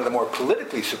me, one of the more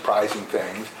politically surprising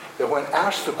things, that when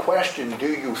asked the question, do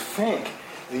you think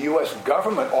the U.S.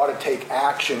 government ought to take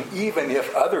action even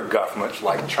if other governments,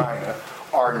 like China,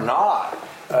 are not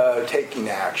taking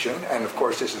action, and of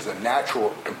course this is a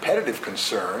natural competitive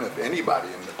concern of anybody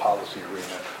in the policy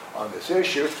arena on this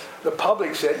issue, the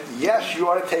public said, yes, you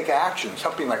ought to take action.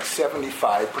 Something like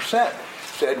 75%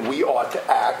 said we ought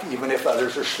to act even if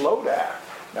others are slow to act.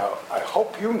 Now, I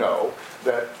hope you know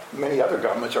that many other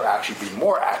governments are actually being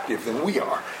more active than we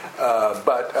are.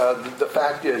 But the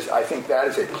fact is, I think that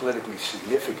is a politically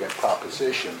significant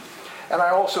proposition. And I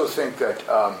also think that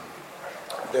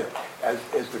that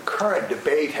as the current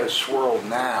debate has swirled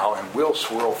now and will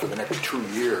swirl for the next 2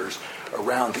 years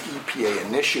around the EPA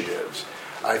initiatives,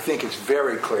 I think it's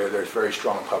very clear there's very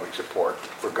strong public support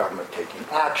for government taking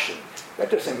action. That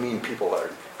doesn't mean people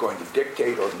are going to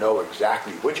dictate or know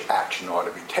exactly which action ought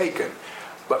to be taken.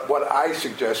 But what I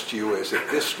suggest to you is that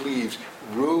this leaves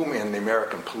room in the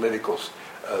American political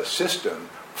system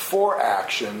for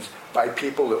actions by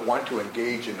people that want to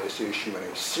engage in this issue in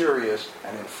a serious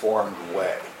and informed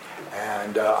way.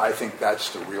 And I think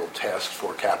that's the real test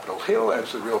for Capitol Hill, and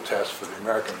it's the real test for the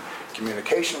American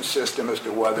communication system as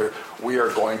to whether we are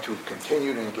going to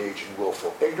continue to engage in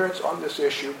willful ignorance on this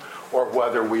issue, or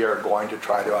whether we are going to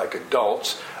try to, like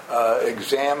adults,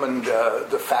 examine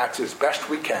the facts as best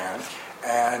we can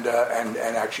and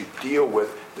actually deal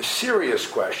with the serious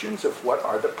questions of what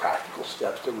are the practical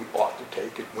steps that we ought to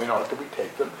take and when ought we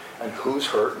take them and who's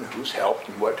hurt and who's helped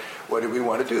and what do we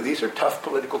want to do. These are tough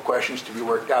political questions to be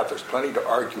worked out. There's plenty to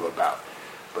argue about.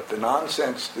 But the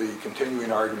nonsense, the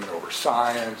continuing argument over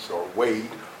science or weight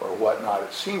or whatnot,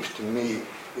 it seems to me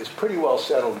is pretty well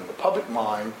settled in the public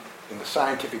mind, in the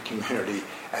scientific community,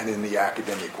 and in the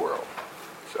academic world.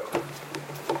 So,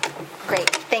 Great.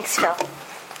 Thanks, Phil.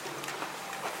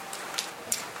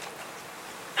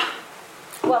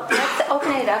 Well, let's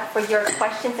open it up for your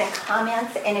questions and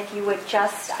comments. And if you would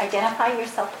just identify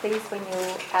yourself, please, when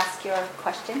you ask your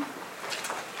question.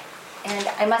 And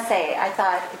I must say, I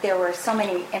thought there were so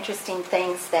many interesting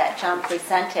things that John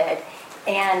presented.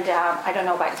 And I don't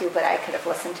know about you, but I could have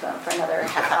listened to him for another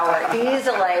half hour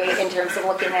easily in terms of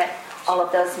looking at all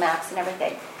of those maps and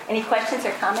everything. Any questions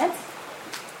or comments?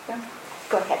 No?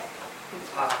 Go ahead.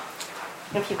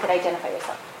 If you could identify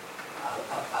yourself.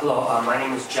 Hello, my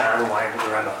name is John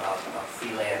Weinberger. I'm a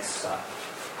freelance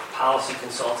policy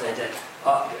consultant. And,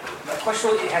 my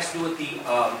question really has to do with the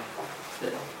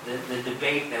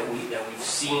debate that we've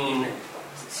seen. It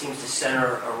seems to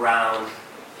center around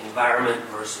environment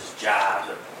versus jobs.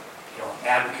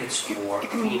 Advocates for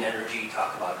clean energy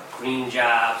talk about green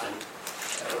jobs, and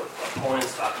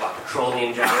opponents talk about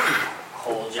petroleum jobs,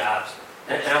 coal jobs.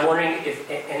 And I'm wondering if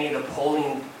any of the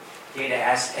polling data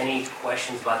asks any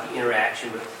questions about the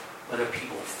interaction with whether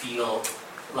people feel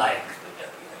like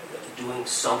doing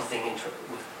something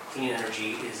with clean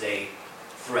energy is a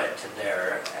threat to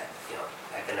their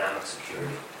economic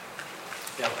security.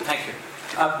 Yeah, thank you.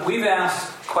 We've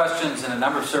asked questions in a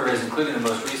number of surveys, including the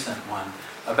most recent one,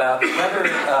 about whether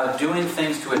doing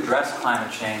things to address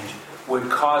climate change would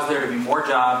cause there to be more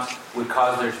jobs, would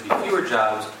cause there to be fewer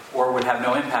jobs, or would have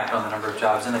no impact on the number of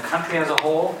jobs in the country as a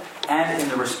whole and in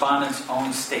the respondent's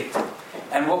own state.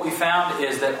 And what we found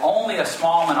is that only a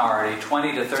small minority,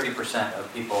 20 to 30%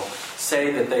 of people,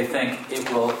 say that they think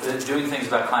that doing things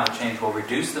about climate change will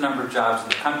reduce the number of jobs in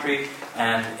the country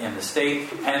and in the state.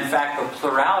 And in fact, the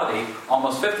plurality,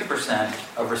 almost 50%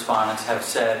 of respondents have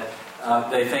said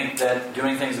they think that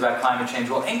doing things about climate change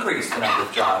will increase the number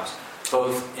of jobs,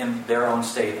 both in their own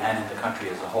state and in the country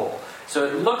as a whole. So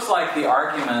it looks like the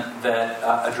argument that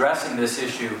addressing this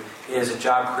issue is a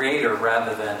job creator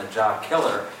rather than a job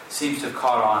killer seems to have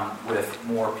caught on with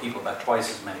more people, about twice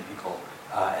as many people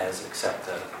as accept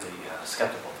the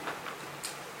skeptical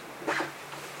view.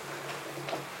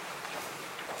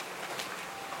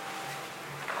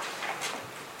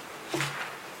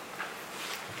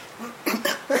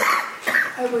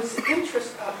 I was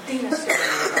interested, Dina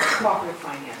Sterling, Cooperative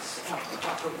Finance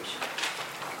Operation.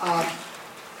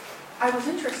 I was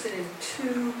interested in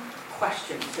two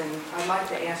questions, and I'd like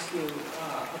to ask you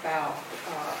about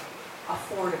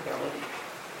affordability.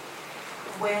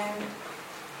 When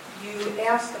you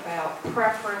asked about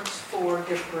preference for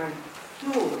different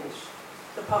fuels,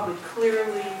 the public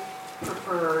clearly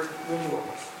preferred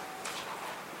renewables.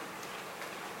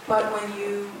 But when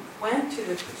you went to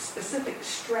the specific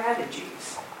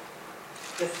strategies,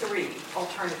 the three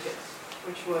alternatives,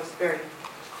 which was very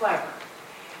clever,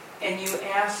 and you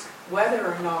asked whether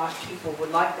or not people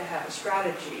would like to have a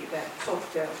strategy that took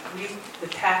the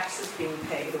taxes being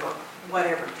paid, or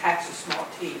whatever, taxes small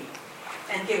t,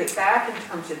 and give it back in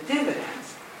terms of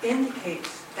dividends,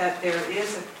 indicates that there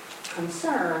is a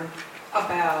concern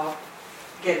about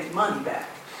getting money back.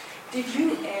 Did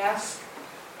you ask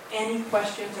any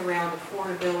questions around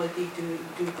affordability?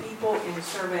 Do people in the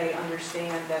survey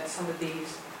understand that some of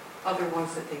these other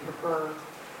ones that they prefer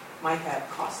might have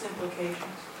cost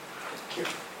implications? Just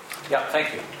curious. Yeah,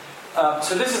 thank you.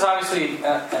 So this is obviously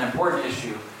an important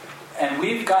issue, and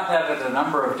we've gotten at it a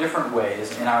number of different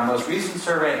ways in our most recent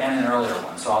survey and in earlier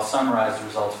ones. So I'll summarize the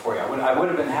results for you. I would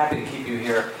have been happy to keep you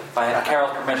here. If I had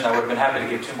Carol's permission, I would have been happy to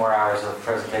give 2 more hours of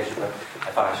presentation, but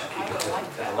I thought I should keep it to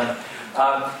the limit.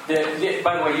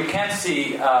 By the way, you can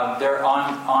see there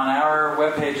on our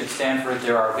webpage at Stanford,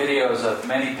 there are videos of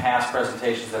many past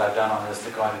presentations that I've done on this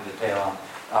that go into detail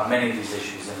on many of these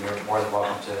issues, and you're more than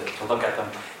welcome to look at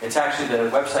them. It's actually the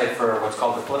website for what's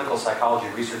called the Political Psychology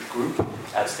Research Group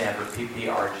at Stanford,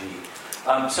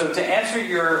 PPRG. So to answer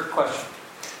your question,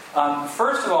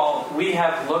 first of all, we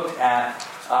have looked at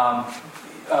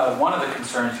one of the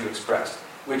concerns you expressed,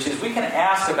 which is we can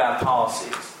ask about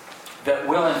policies that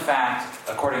will, in fact,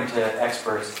 according to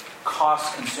experts,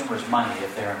 cost consumers money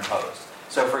if they're imposed.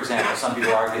 So, for example, some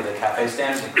people argue that CAFE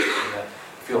standards increasing the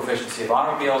fuel efficiency of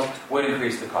automobiles would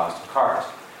increase the cost of cars,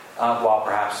 while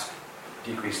perhaps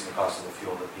decreasing the cost of the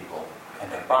fuel that people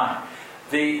end up buying.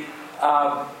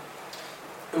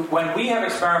 When we have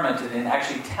experimented in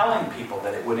actually telling people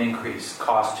that it would increase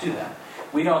cost to them,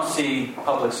 we don't see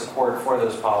public support for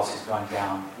those policies going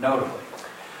down notably.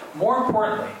 More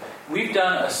importantly, we've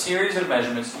done a series of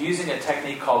measurements using a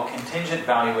technique called contingent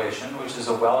valuation, which is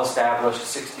a well-established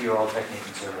 60-year-old technique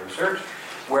in survey research,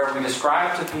 where we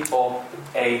describe to people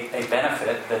a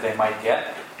benefit that they might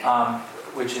get,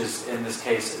 which is, in this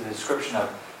case, a description of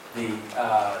the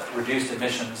reduced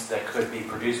emissions that could be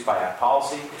produced by that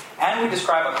policy. And we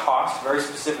describe a cost very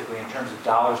specifically in terms of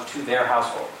dollars to their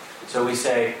household. So we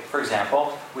say, for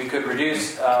example, we could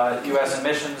reduce U.S.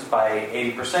 emissions by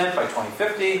 80% by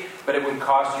 2050, but it would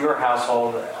cost your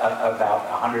household about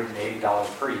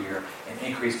 $180 per year in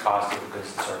increased cost of the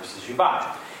goods and services you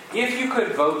buy. If you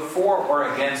could vote for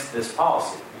or against this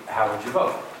policy, how would you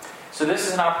vote? So this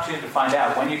is an opportunity to find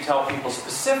out when you tell people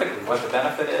specifically what the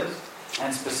benefit is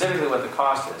and specifically what the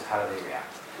cost is, how do they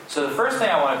react? So the first thing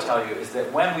I want to tell you is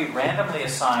that when we randomly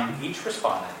assign each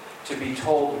respondent to be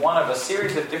told one of a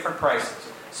series of different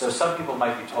prices, so some people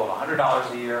might be told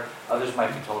 $100 a year, others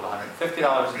might be told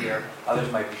 $150 a year,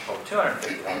 others might be told $250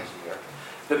 a year,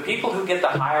 the people who get the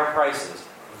higher prices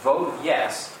vote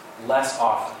yes less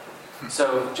often.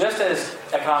 So just as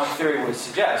economic theory would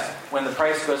suggest, when the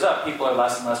price goes up, people are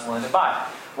less and less willing to buy.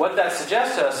 What that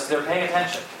suggests to us is they're paying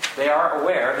attention. They are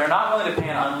aware. They're not willing to pay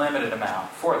an unlimited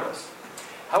amount for this.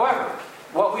 However,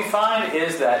 what we find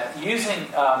is that using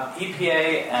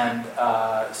EPA and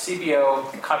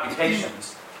CBO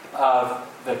computations of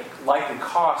the likely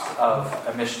cost of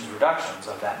emissions reductions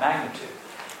of that magnitude,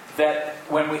 that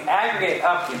when we aggregate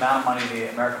up the amount of money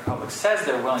the American public says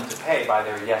they're willing to pay by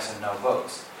their yes and no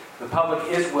votes, the public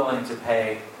is willing to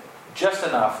pay just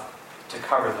enough to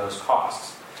cover those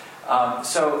costs.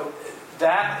 So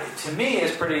that, to me,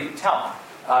 is pretty telling.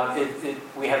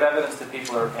 We have evidence that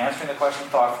people are answering the question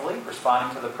thoughtfully,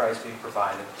 responding to the price being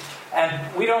provided.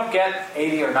 And we don't get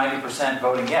 80 or 90%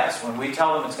 voting yes. When we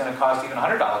tell them it's going to cost even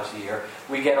 $100 a year,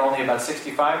 we get only about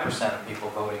 65% of people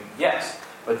voting yes.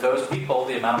 But those people,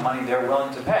 the amount of money they're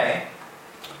willing to pay,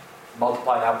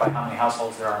 multiplied out by how many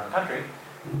households there are in the country,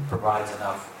 provides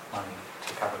enough money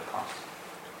to cover the cost.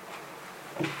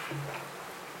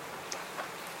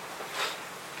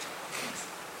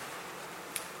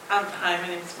 Hi, my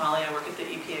name is Molly. I work at the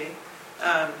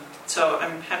EPA. So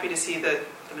I'm happy to see that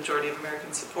the majority of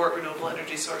Americans support renewable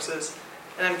energy sources.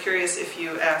 And I'm curious if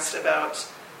you asked about,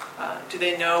 do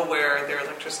they know where their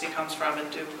electricity comes from, and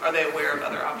are they aware of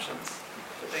other options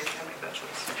that they can make that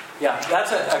choice? Yeah,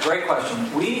 that's a great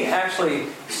question. We actually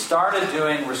started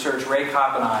doing research, Ray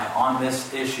Kopp and I, on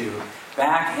this issue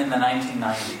back in the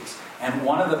 1990s. And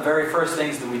one of the very first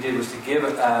things that we did was to give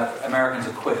Americans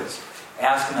a quiz,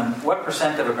 asking them, what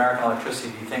percent of American electricity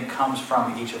do you think comes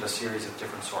from each of a series of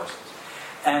different sources?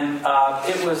 And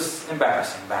it was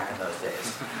embarrassing back in those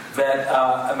days that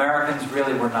Americans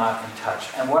really were not in touch.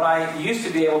 And what I used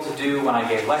to be able to do when I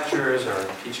gave lectures or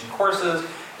teaching courses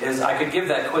is I could give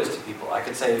that quiz to people. I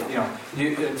could say,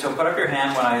 so put up your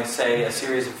hand when I say a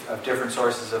series of different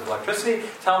sources of electricity.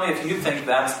 Tell me if you think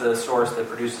that's the source that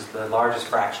produces the largest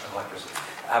fraction of electricity.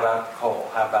 How about coal?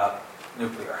 How about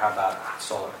nuclear? How about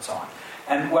solar? And so on.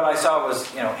 And what I saw was,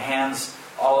 hands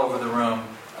all over the room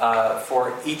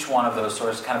for each one of those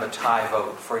sources, kind of a tie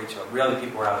vote for each of them. Really,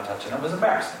 people were out of touch, and it was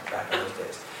embarrassing back in those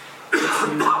days.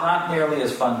 It's not nearly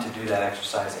as fun to do that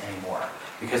exercise anymore,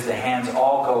 because the hands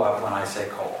all go up when I say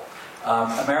coal.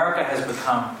 America has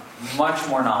become much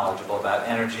more knowledgeable about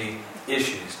energy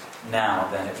issues now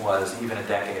than it was even a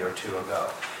decade or two ago.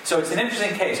 So it's an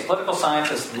interesting case. Political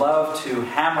scientists love to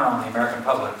hammer on the American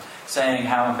public, saying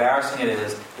how embarrassing it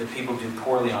is that people do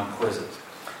poorly on quizzes.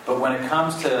 But when it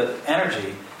comes to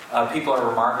energy, people are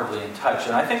remarkably in touch.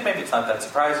 And I think maybe it's not that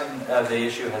surprising. The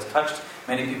issue has touched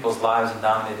many people's lives and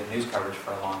dominated news coverage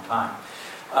for a long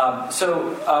time.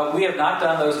 So we have not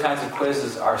done those kinds of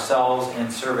quizzes ourselves in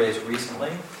surveys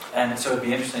recently. And so it'd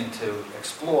be interesting to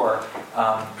explore,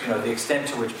 the extent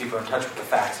to which people are in touch with the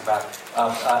facts about.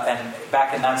 And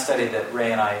back in that study that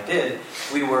Ray and I did,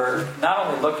 we were not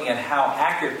only looking at how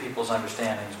accurate people's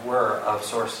understandings were of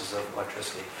sources of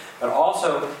electricity, but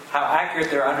also how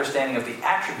accurate their understanding of the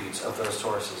attributes of those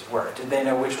sources were. Did they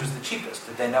know which was the cheapest?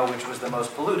 Did they know which was the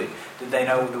most polluting? Did they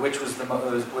know which was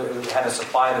had a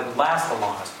supply that would last the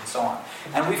longest, and so on?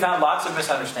 And we found lots of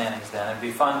misunderstandings then. It'd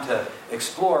be fun to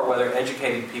explore whether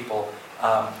educating people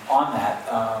on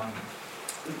that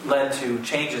led to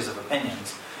changes of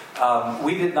opinions.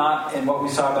 We did not, in what we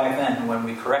saw back then, when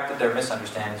we corrected their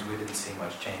misunderstandings, we didn't see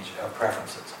much change of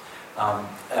preferences.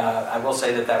 I will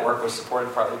say that work was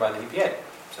supported partly by the EPA,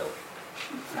 so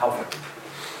helpful.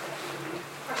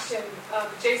 Question.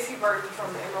 J.C. Burton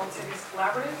from the Emerald Cities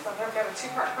Collaborative. I've got a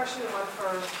two-part question, one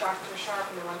for Dr. Sharp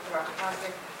and one for Dr.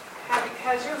 Kosnick.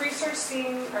 Has your research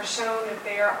seen or shown that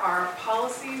there are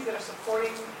policies that are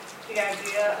supporting the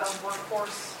idea of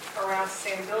workforce around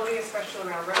sustainability, especially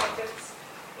around retrofits,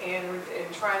 and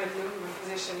trying to move and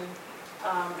position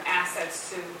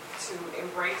assets to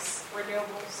embrace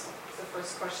renewables? That's the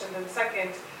first question. And the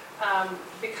second,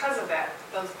 because of that,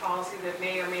 those policies that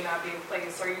may or may not be in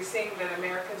place? Are you seeing that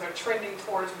Americans are trending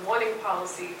towards wanting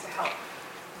policy to help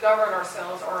govern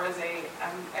ourselves, or as a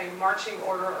marching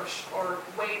order or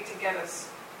way to get us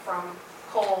from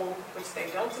coal, which they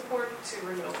don't support, to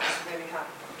renewables, maybe how?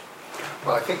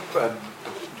 Well, I think the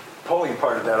polling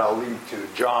part of that I'll leave to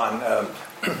John.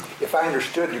 If I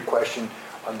understood your question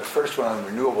on the first one on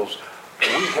renewables,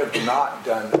 we have not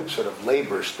done sort of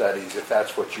labor studies, if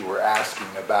that's what you were asking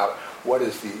about. What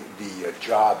is the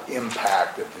job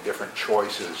impact of the different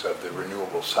choices of the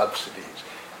renewable subsidies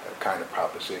kind of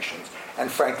propositions?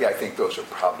 And frankly, I think those are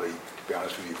probably, to be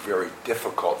honest with you, very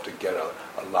difficult to get a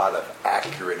lot of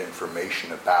accurate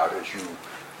information about. As you,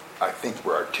 I think,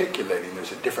 were articulating,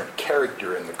 there's a different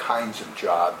character in the kinds of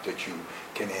jobs that you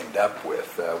can end up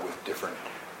with different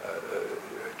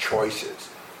choices.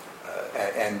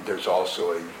 And there's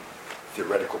also a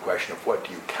theoretical question of what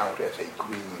do you count as a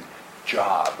green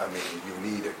job. I mean,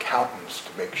 you need accountants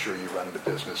to make sure you run the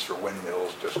business for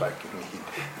windmills, just like you need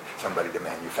somebody to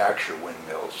manufacture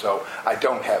windmills. So we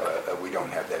don't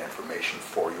have that information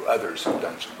for you. Others have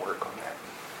done some work on that.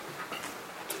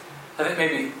 I think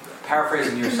maybe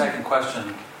paraphrasing your second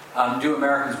question, do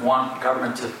Americans want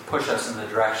government to push us in the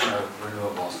direction of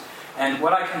renewables? And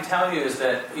what I can tell you is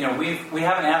that we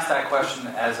haven't asked that question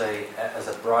as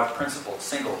a broad principle,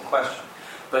 single question.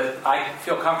 But I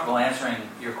feel comfortable answering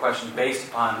your question based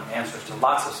upon answers to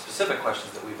lots of specific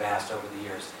questions that we've asked over the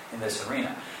years in this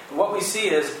arena. And what we see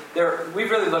is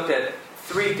we've really looked at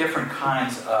three different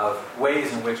kinds of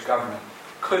ways in which government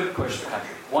could push the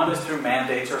country. One is through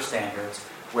mandates or standards,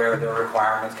 where there are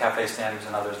requirements, CAFE standards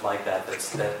and others like that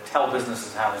tell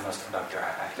businesses how they must conduct their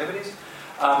activities.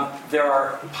 There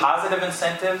are positive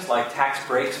incentives like tax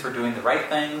breaks for doing the right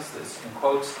things, this in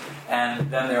quotes,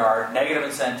 and then there are negative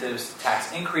incentives,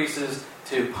 tax increases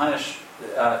to punish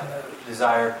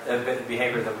desired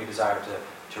behavior that we desire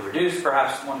to reduce,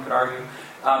 perhaps one could argue.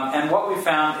 And what we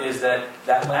found is that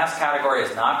last category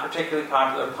is not particularly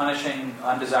popular. Punishing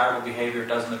undesirable behavior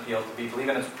doesn't appeal to people,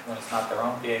 even when it's not their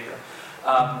own behavior.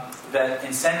 That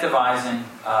incentivizing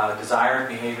desired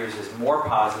behaviors is more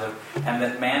positive, and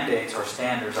that mandates or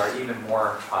standards are even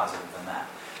more positive than that.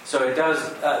 So it does.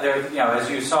 As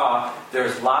you saw,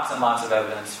 there's lots and lots of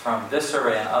evidence from this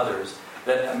survey and others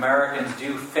that Americans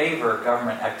do favor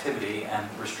government activity and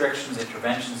restrictions,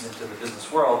 interventions into the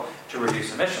business world to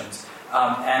reduce emissions,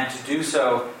 and to do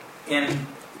so in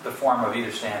the form of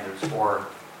either standards or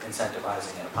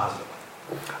incentivizing in a positive way.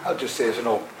 I'll just say, as an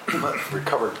old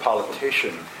recovered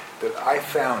politician, that I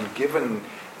found, given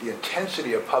the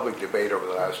intensity of public debate over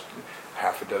the last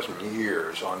half a dozen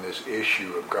years on this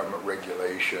issue of government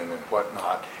regulation and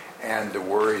whatnot, and the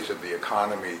worries of the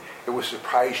economy, it was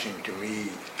surprising to me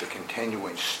the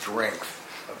continuing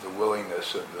strength of the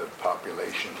willingness of the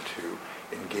population to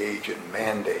engage in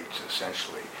mandates,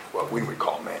 essentially, what we would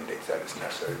call mandates. That isn't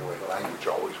necessarily the way the language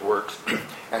always works,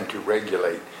 and to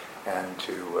regulate and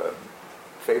to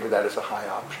favor that as a high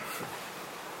option.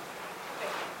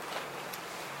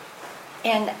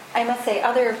 And I must say,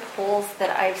 other polls that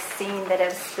I've seen that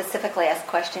have specifically asked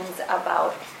questions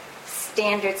about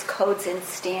standards, codes, and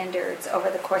standards over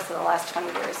the course of the last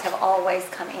 20 years have always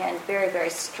come in very,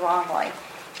 very strongly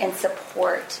in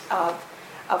support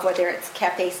of whether it's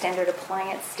CAFE standard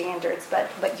appliance standards,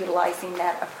 but utilizing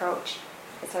that approach.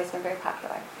 It's always been very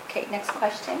popular. Okay, next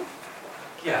question.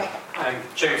 Yeah, I'm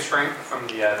James Frank from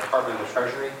the Department of the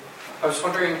Treasury. I was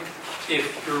wondering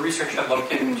if your research had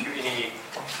looked into any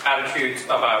attitudes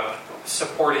about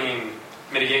supporting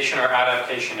mitigation or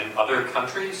adaptation in other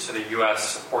countries, so the U.S.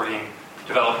 supporting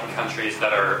developing countries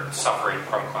that are suffering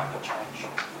from climate change.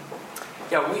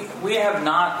 Yeah, we have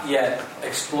not yet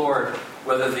explored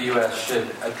whether the U.S.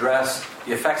 should address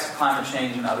the effects of climate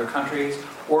change in other countries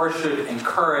or should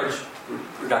encourage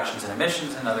reductions in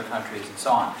emissions in other countries and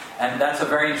so on. And that's a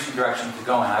very interesting direction to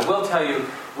go in. I will tell you,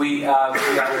 we are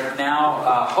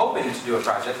now hoping to do a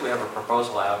project. We have a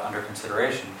proposal out under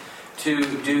consideration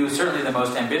to do certainly the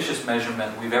most ambitious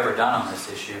measurement we've ever done on this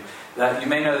issue. That you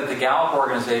may know that the Gallup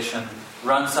organization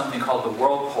runs something called the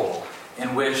World Poll,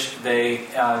 in which they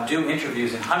do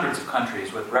interviews in hundreds of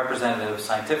countries with representative,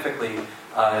 scientifically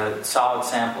solid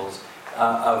samples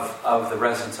of the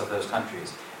residents of those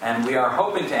countries. And we are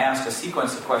hoping to ask a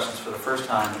sequence of questions for the first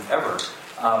time ever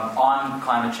on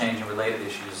climate change and related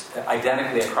issues,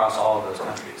 identically across all of those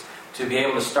countries, to be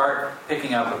able to start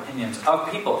picking up opinions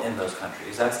of people in those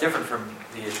countries. That's different from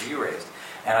the issue you raised.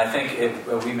 And I think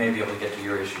we may be able to get to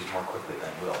your issues more quickly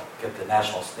than we'll get the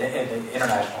international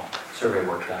survey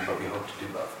work done, but we hope to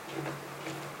do both.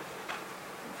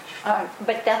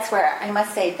 But that's where I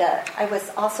must say that I was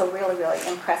also really, really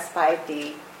impressed by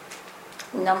the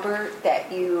number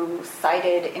that you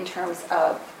cited in terms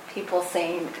of people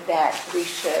saying that we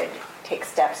should take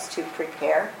steps to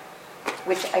prepare,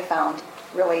 which I found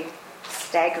really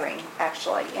staggering,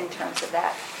 actually, in terms of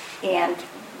that. And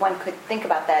one could think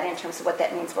about that in terms of what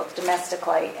that means both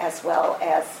domestically as well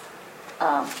as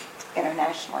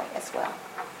internationally as well.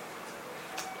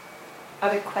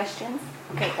 Other questions?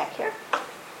 Okay, back here.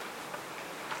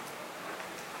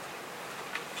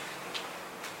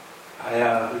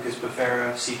 Hi, Lucas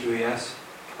Befera, C2ES.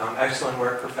 Excellent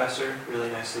work, Professor.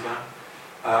 Really nicely done.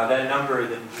 That number,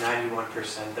 the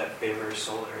 91% that favors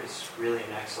solar, is really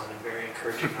an excellent and very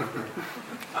encouraging number.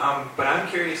 But I'm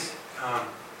curious,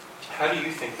 how do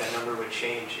you think that number would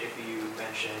change if you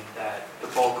mentioned that the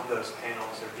bulk of those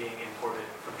panels are being imported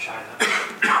from China?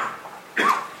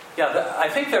 Yeah, I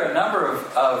think there are a number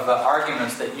of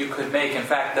arguments that you could make. In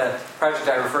fact, that project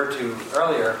I referred to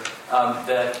earlier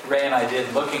that Ray and I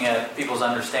did looking at people's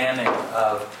understanding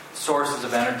of sources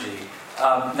of energy,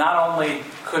 not only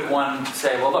could one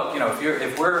say, well, look,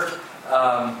 if we're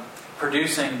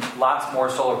producing lots more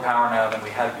solar power now than we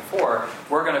had before,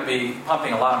 we're going to be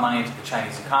pumping a lot of money into the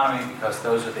Chinese economy because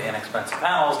those are the inexpensive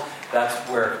panels. That's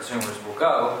where consumers will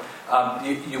go.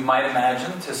 You might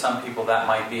imagine to some people that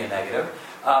might be a negative.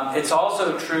 It's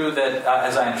also true that,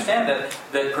 as I understand it,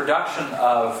 that production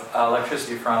of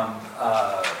electricity from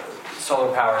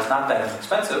solar power is not that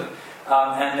inexpensive,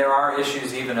 and there are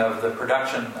issues even of the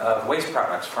production of waste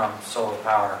products from solar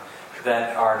power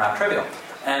that are not trivial.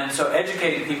 And so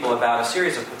educating people about a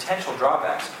series of potential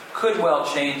drawbacks could well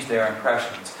change their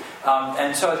impressions.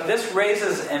 And so this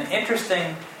raises an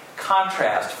interesting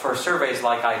contrast for surveys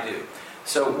like I do.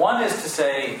 So one is to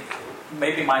say,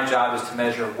 maybe my job is to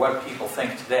measure what people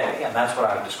think today, and that's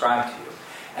what I've described to you.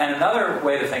 And another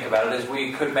way to think about it is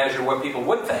we could measure what people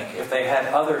would think if they had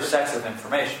other sets of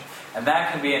information. And that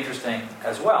can be interesting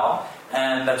as well,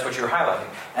 and that's what you're highlighting.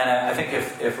 And I think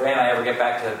if Ray and I ever get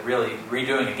back to really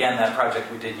redoing again that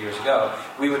project we did years ago,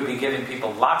 we would be giving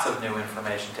people lots of new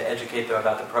information to educate them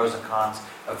about the pros and cons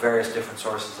of various different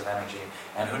sources of energy,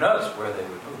 and who knows where they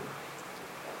would move.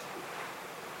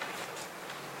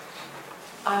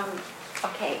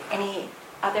 Okay, any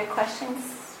other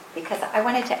questions? Because I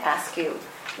wanted to ask you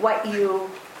what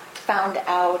you found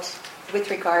out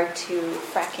with regard to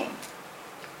fracking.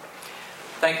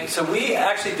 Thank you. So we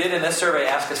actually did in this survey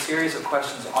ask a series of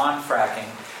questions on fracking.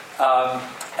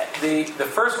 The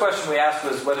first question we asked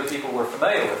was whether people were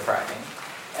familiar with fracking.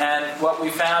 And what we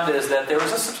found is that there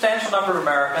was a substantial number of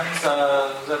Americans,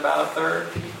 about a third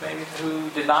maybe, who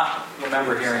did not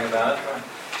remember hearing about it.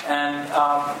 And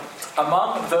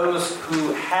among those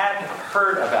who had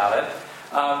heard about it,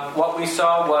 what we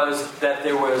saw was that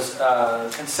there was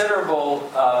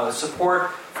considerable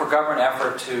support for government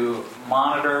effort to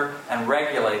monitor and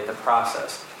regulate the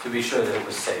process to be sure that it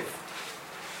was safe.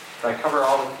 Did I cover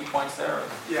all the key points there?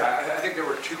 Yeah, I think there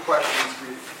were two questions.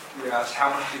 We asked, how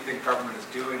much do you think government is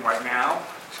doing right now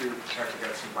to protect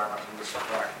against environmental risk of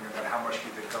fracking, and then how much do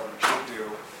you think government should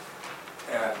do?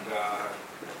 And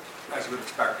as you would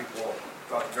expect, people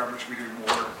thought the government should be doing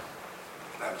more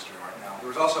than it's doing right now. There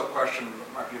was also a question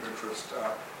that might be of interest,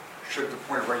 should the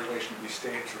point of regulation be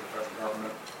states or the federal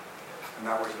government? And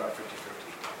that was about 50-50.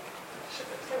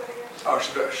 Oh,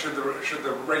 should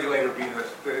the regulator be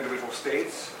the individual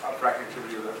states of fracking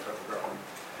activity or the federal government?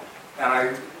 And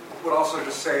I would also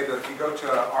just say that if you go to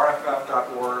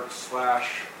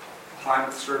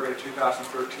rff.org/climate survey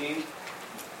 2013,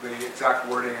 the exact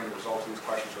wording and the results of these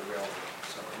questions are available.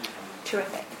 So you can.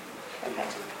 Terrific. Okay.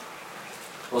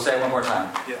 We'll say it one more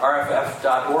time. Yeah.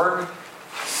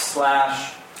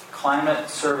 rff.org/climate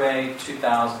survey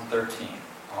 2013.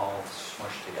 All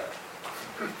smushed together.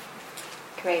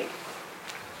 Great.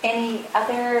 Any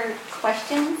other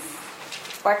questions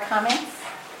or comments?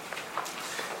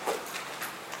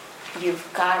 You've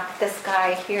got this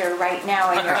guy here right now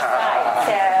on your side.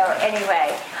 So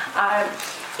anyway,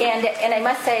 and I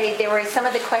must say there were some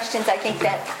of the questions I think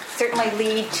that certainly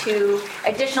lead to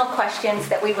additional questions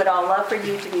that we would all love for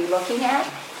you to be looking at.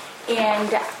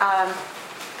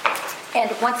 And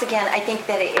once again, I think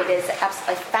that it is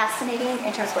absolutely fascinating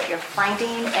in terms of what you're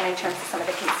finding and in terms of some of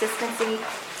the consistency.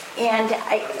 And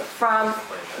from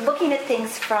looking at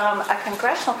things from a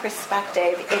congressional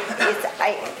perspective,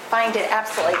 I find it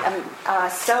absolutely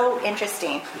so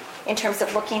interesting in terms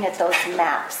of looking at those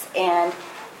maps and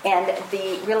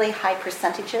the really high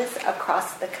percentages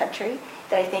across the country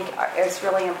that I think is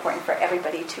really important for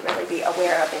everybody to really be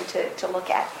aware of and to look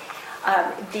at.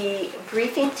 The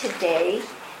briefing today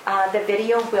The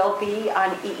video will be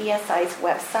on EESI's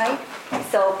website,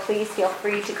 so please feel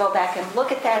free to go back and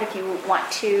look at that if you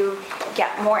want to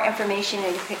get more information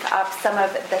and pick up some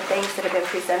of the things that have been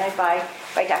presented by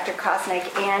Dr. Kosnick.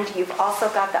 And you've also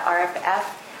got the RFF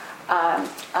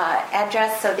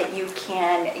address so that you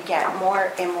can get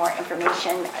more and more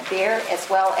information there, as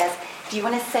well as, do you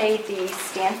want to say the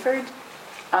Stanford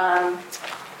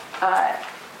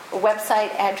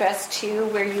website address too,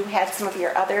 where you had some of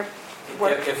your other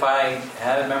work? If I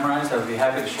had it memorized, I would be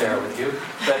happy to share it with you.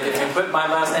 But if you put my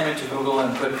last name into Google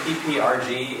and put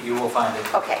PPRG, you will find it.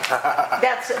 Okay,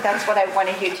 that's what I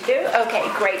wanted you to do. Okay,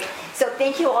 great. So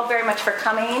thank you all very much for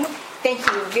coming. Thank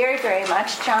you very, very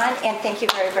much, John, and thank you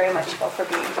very, very much, Bill, for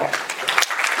being here.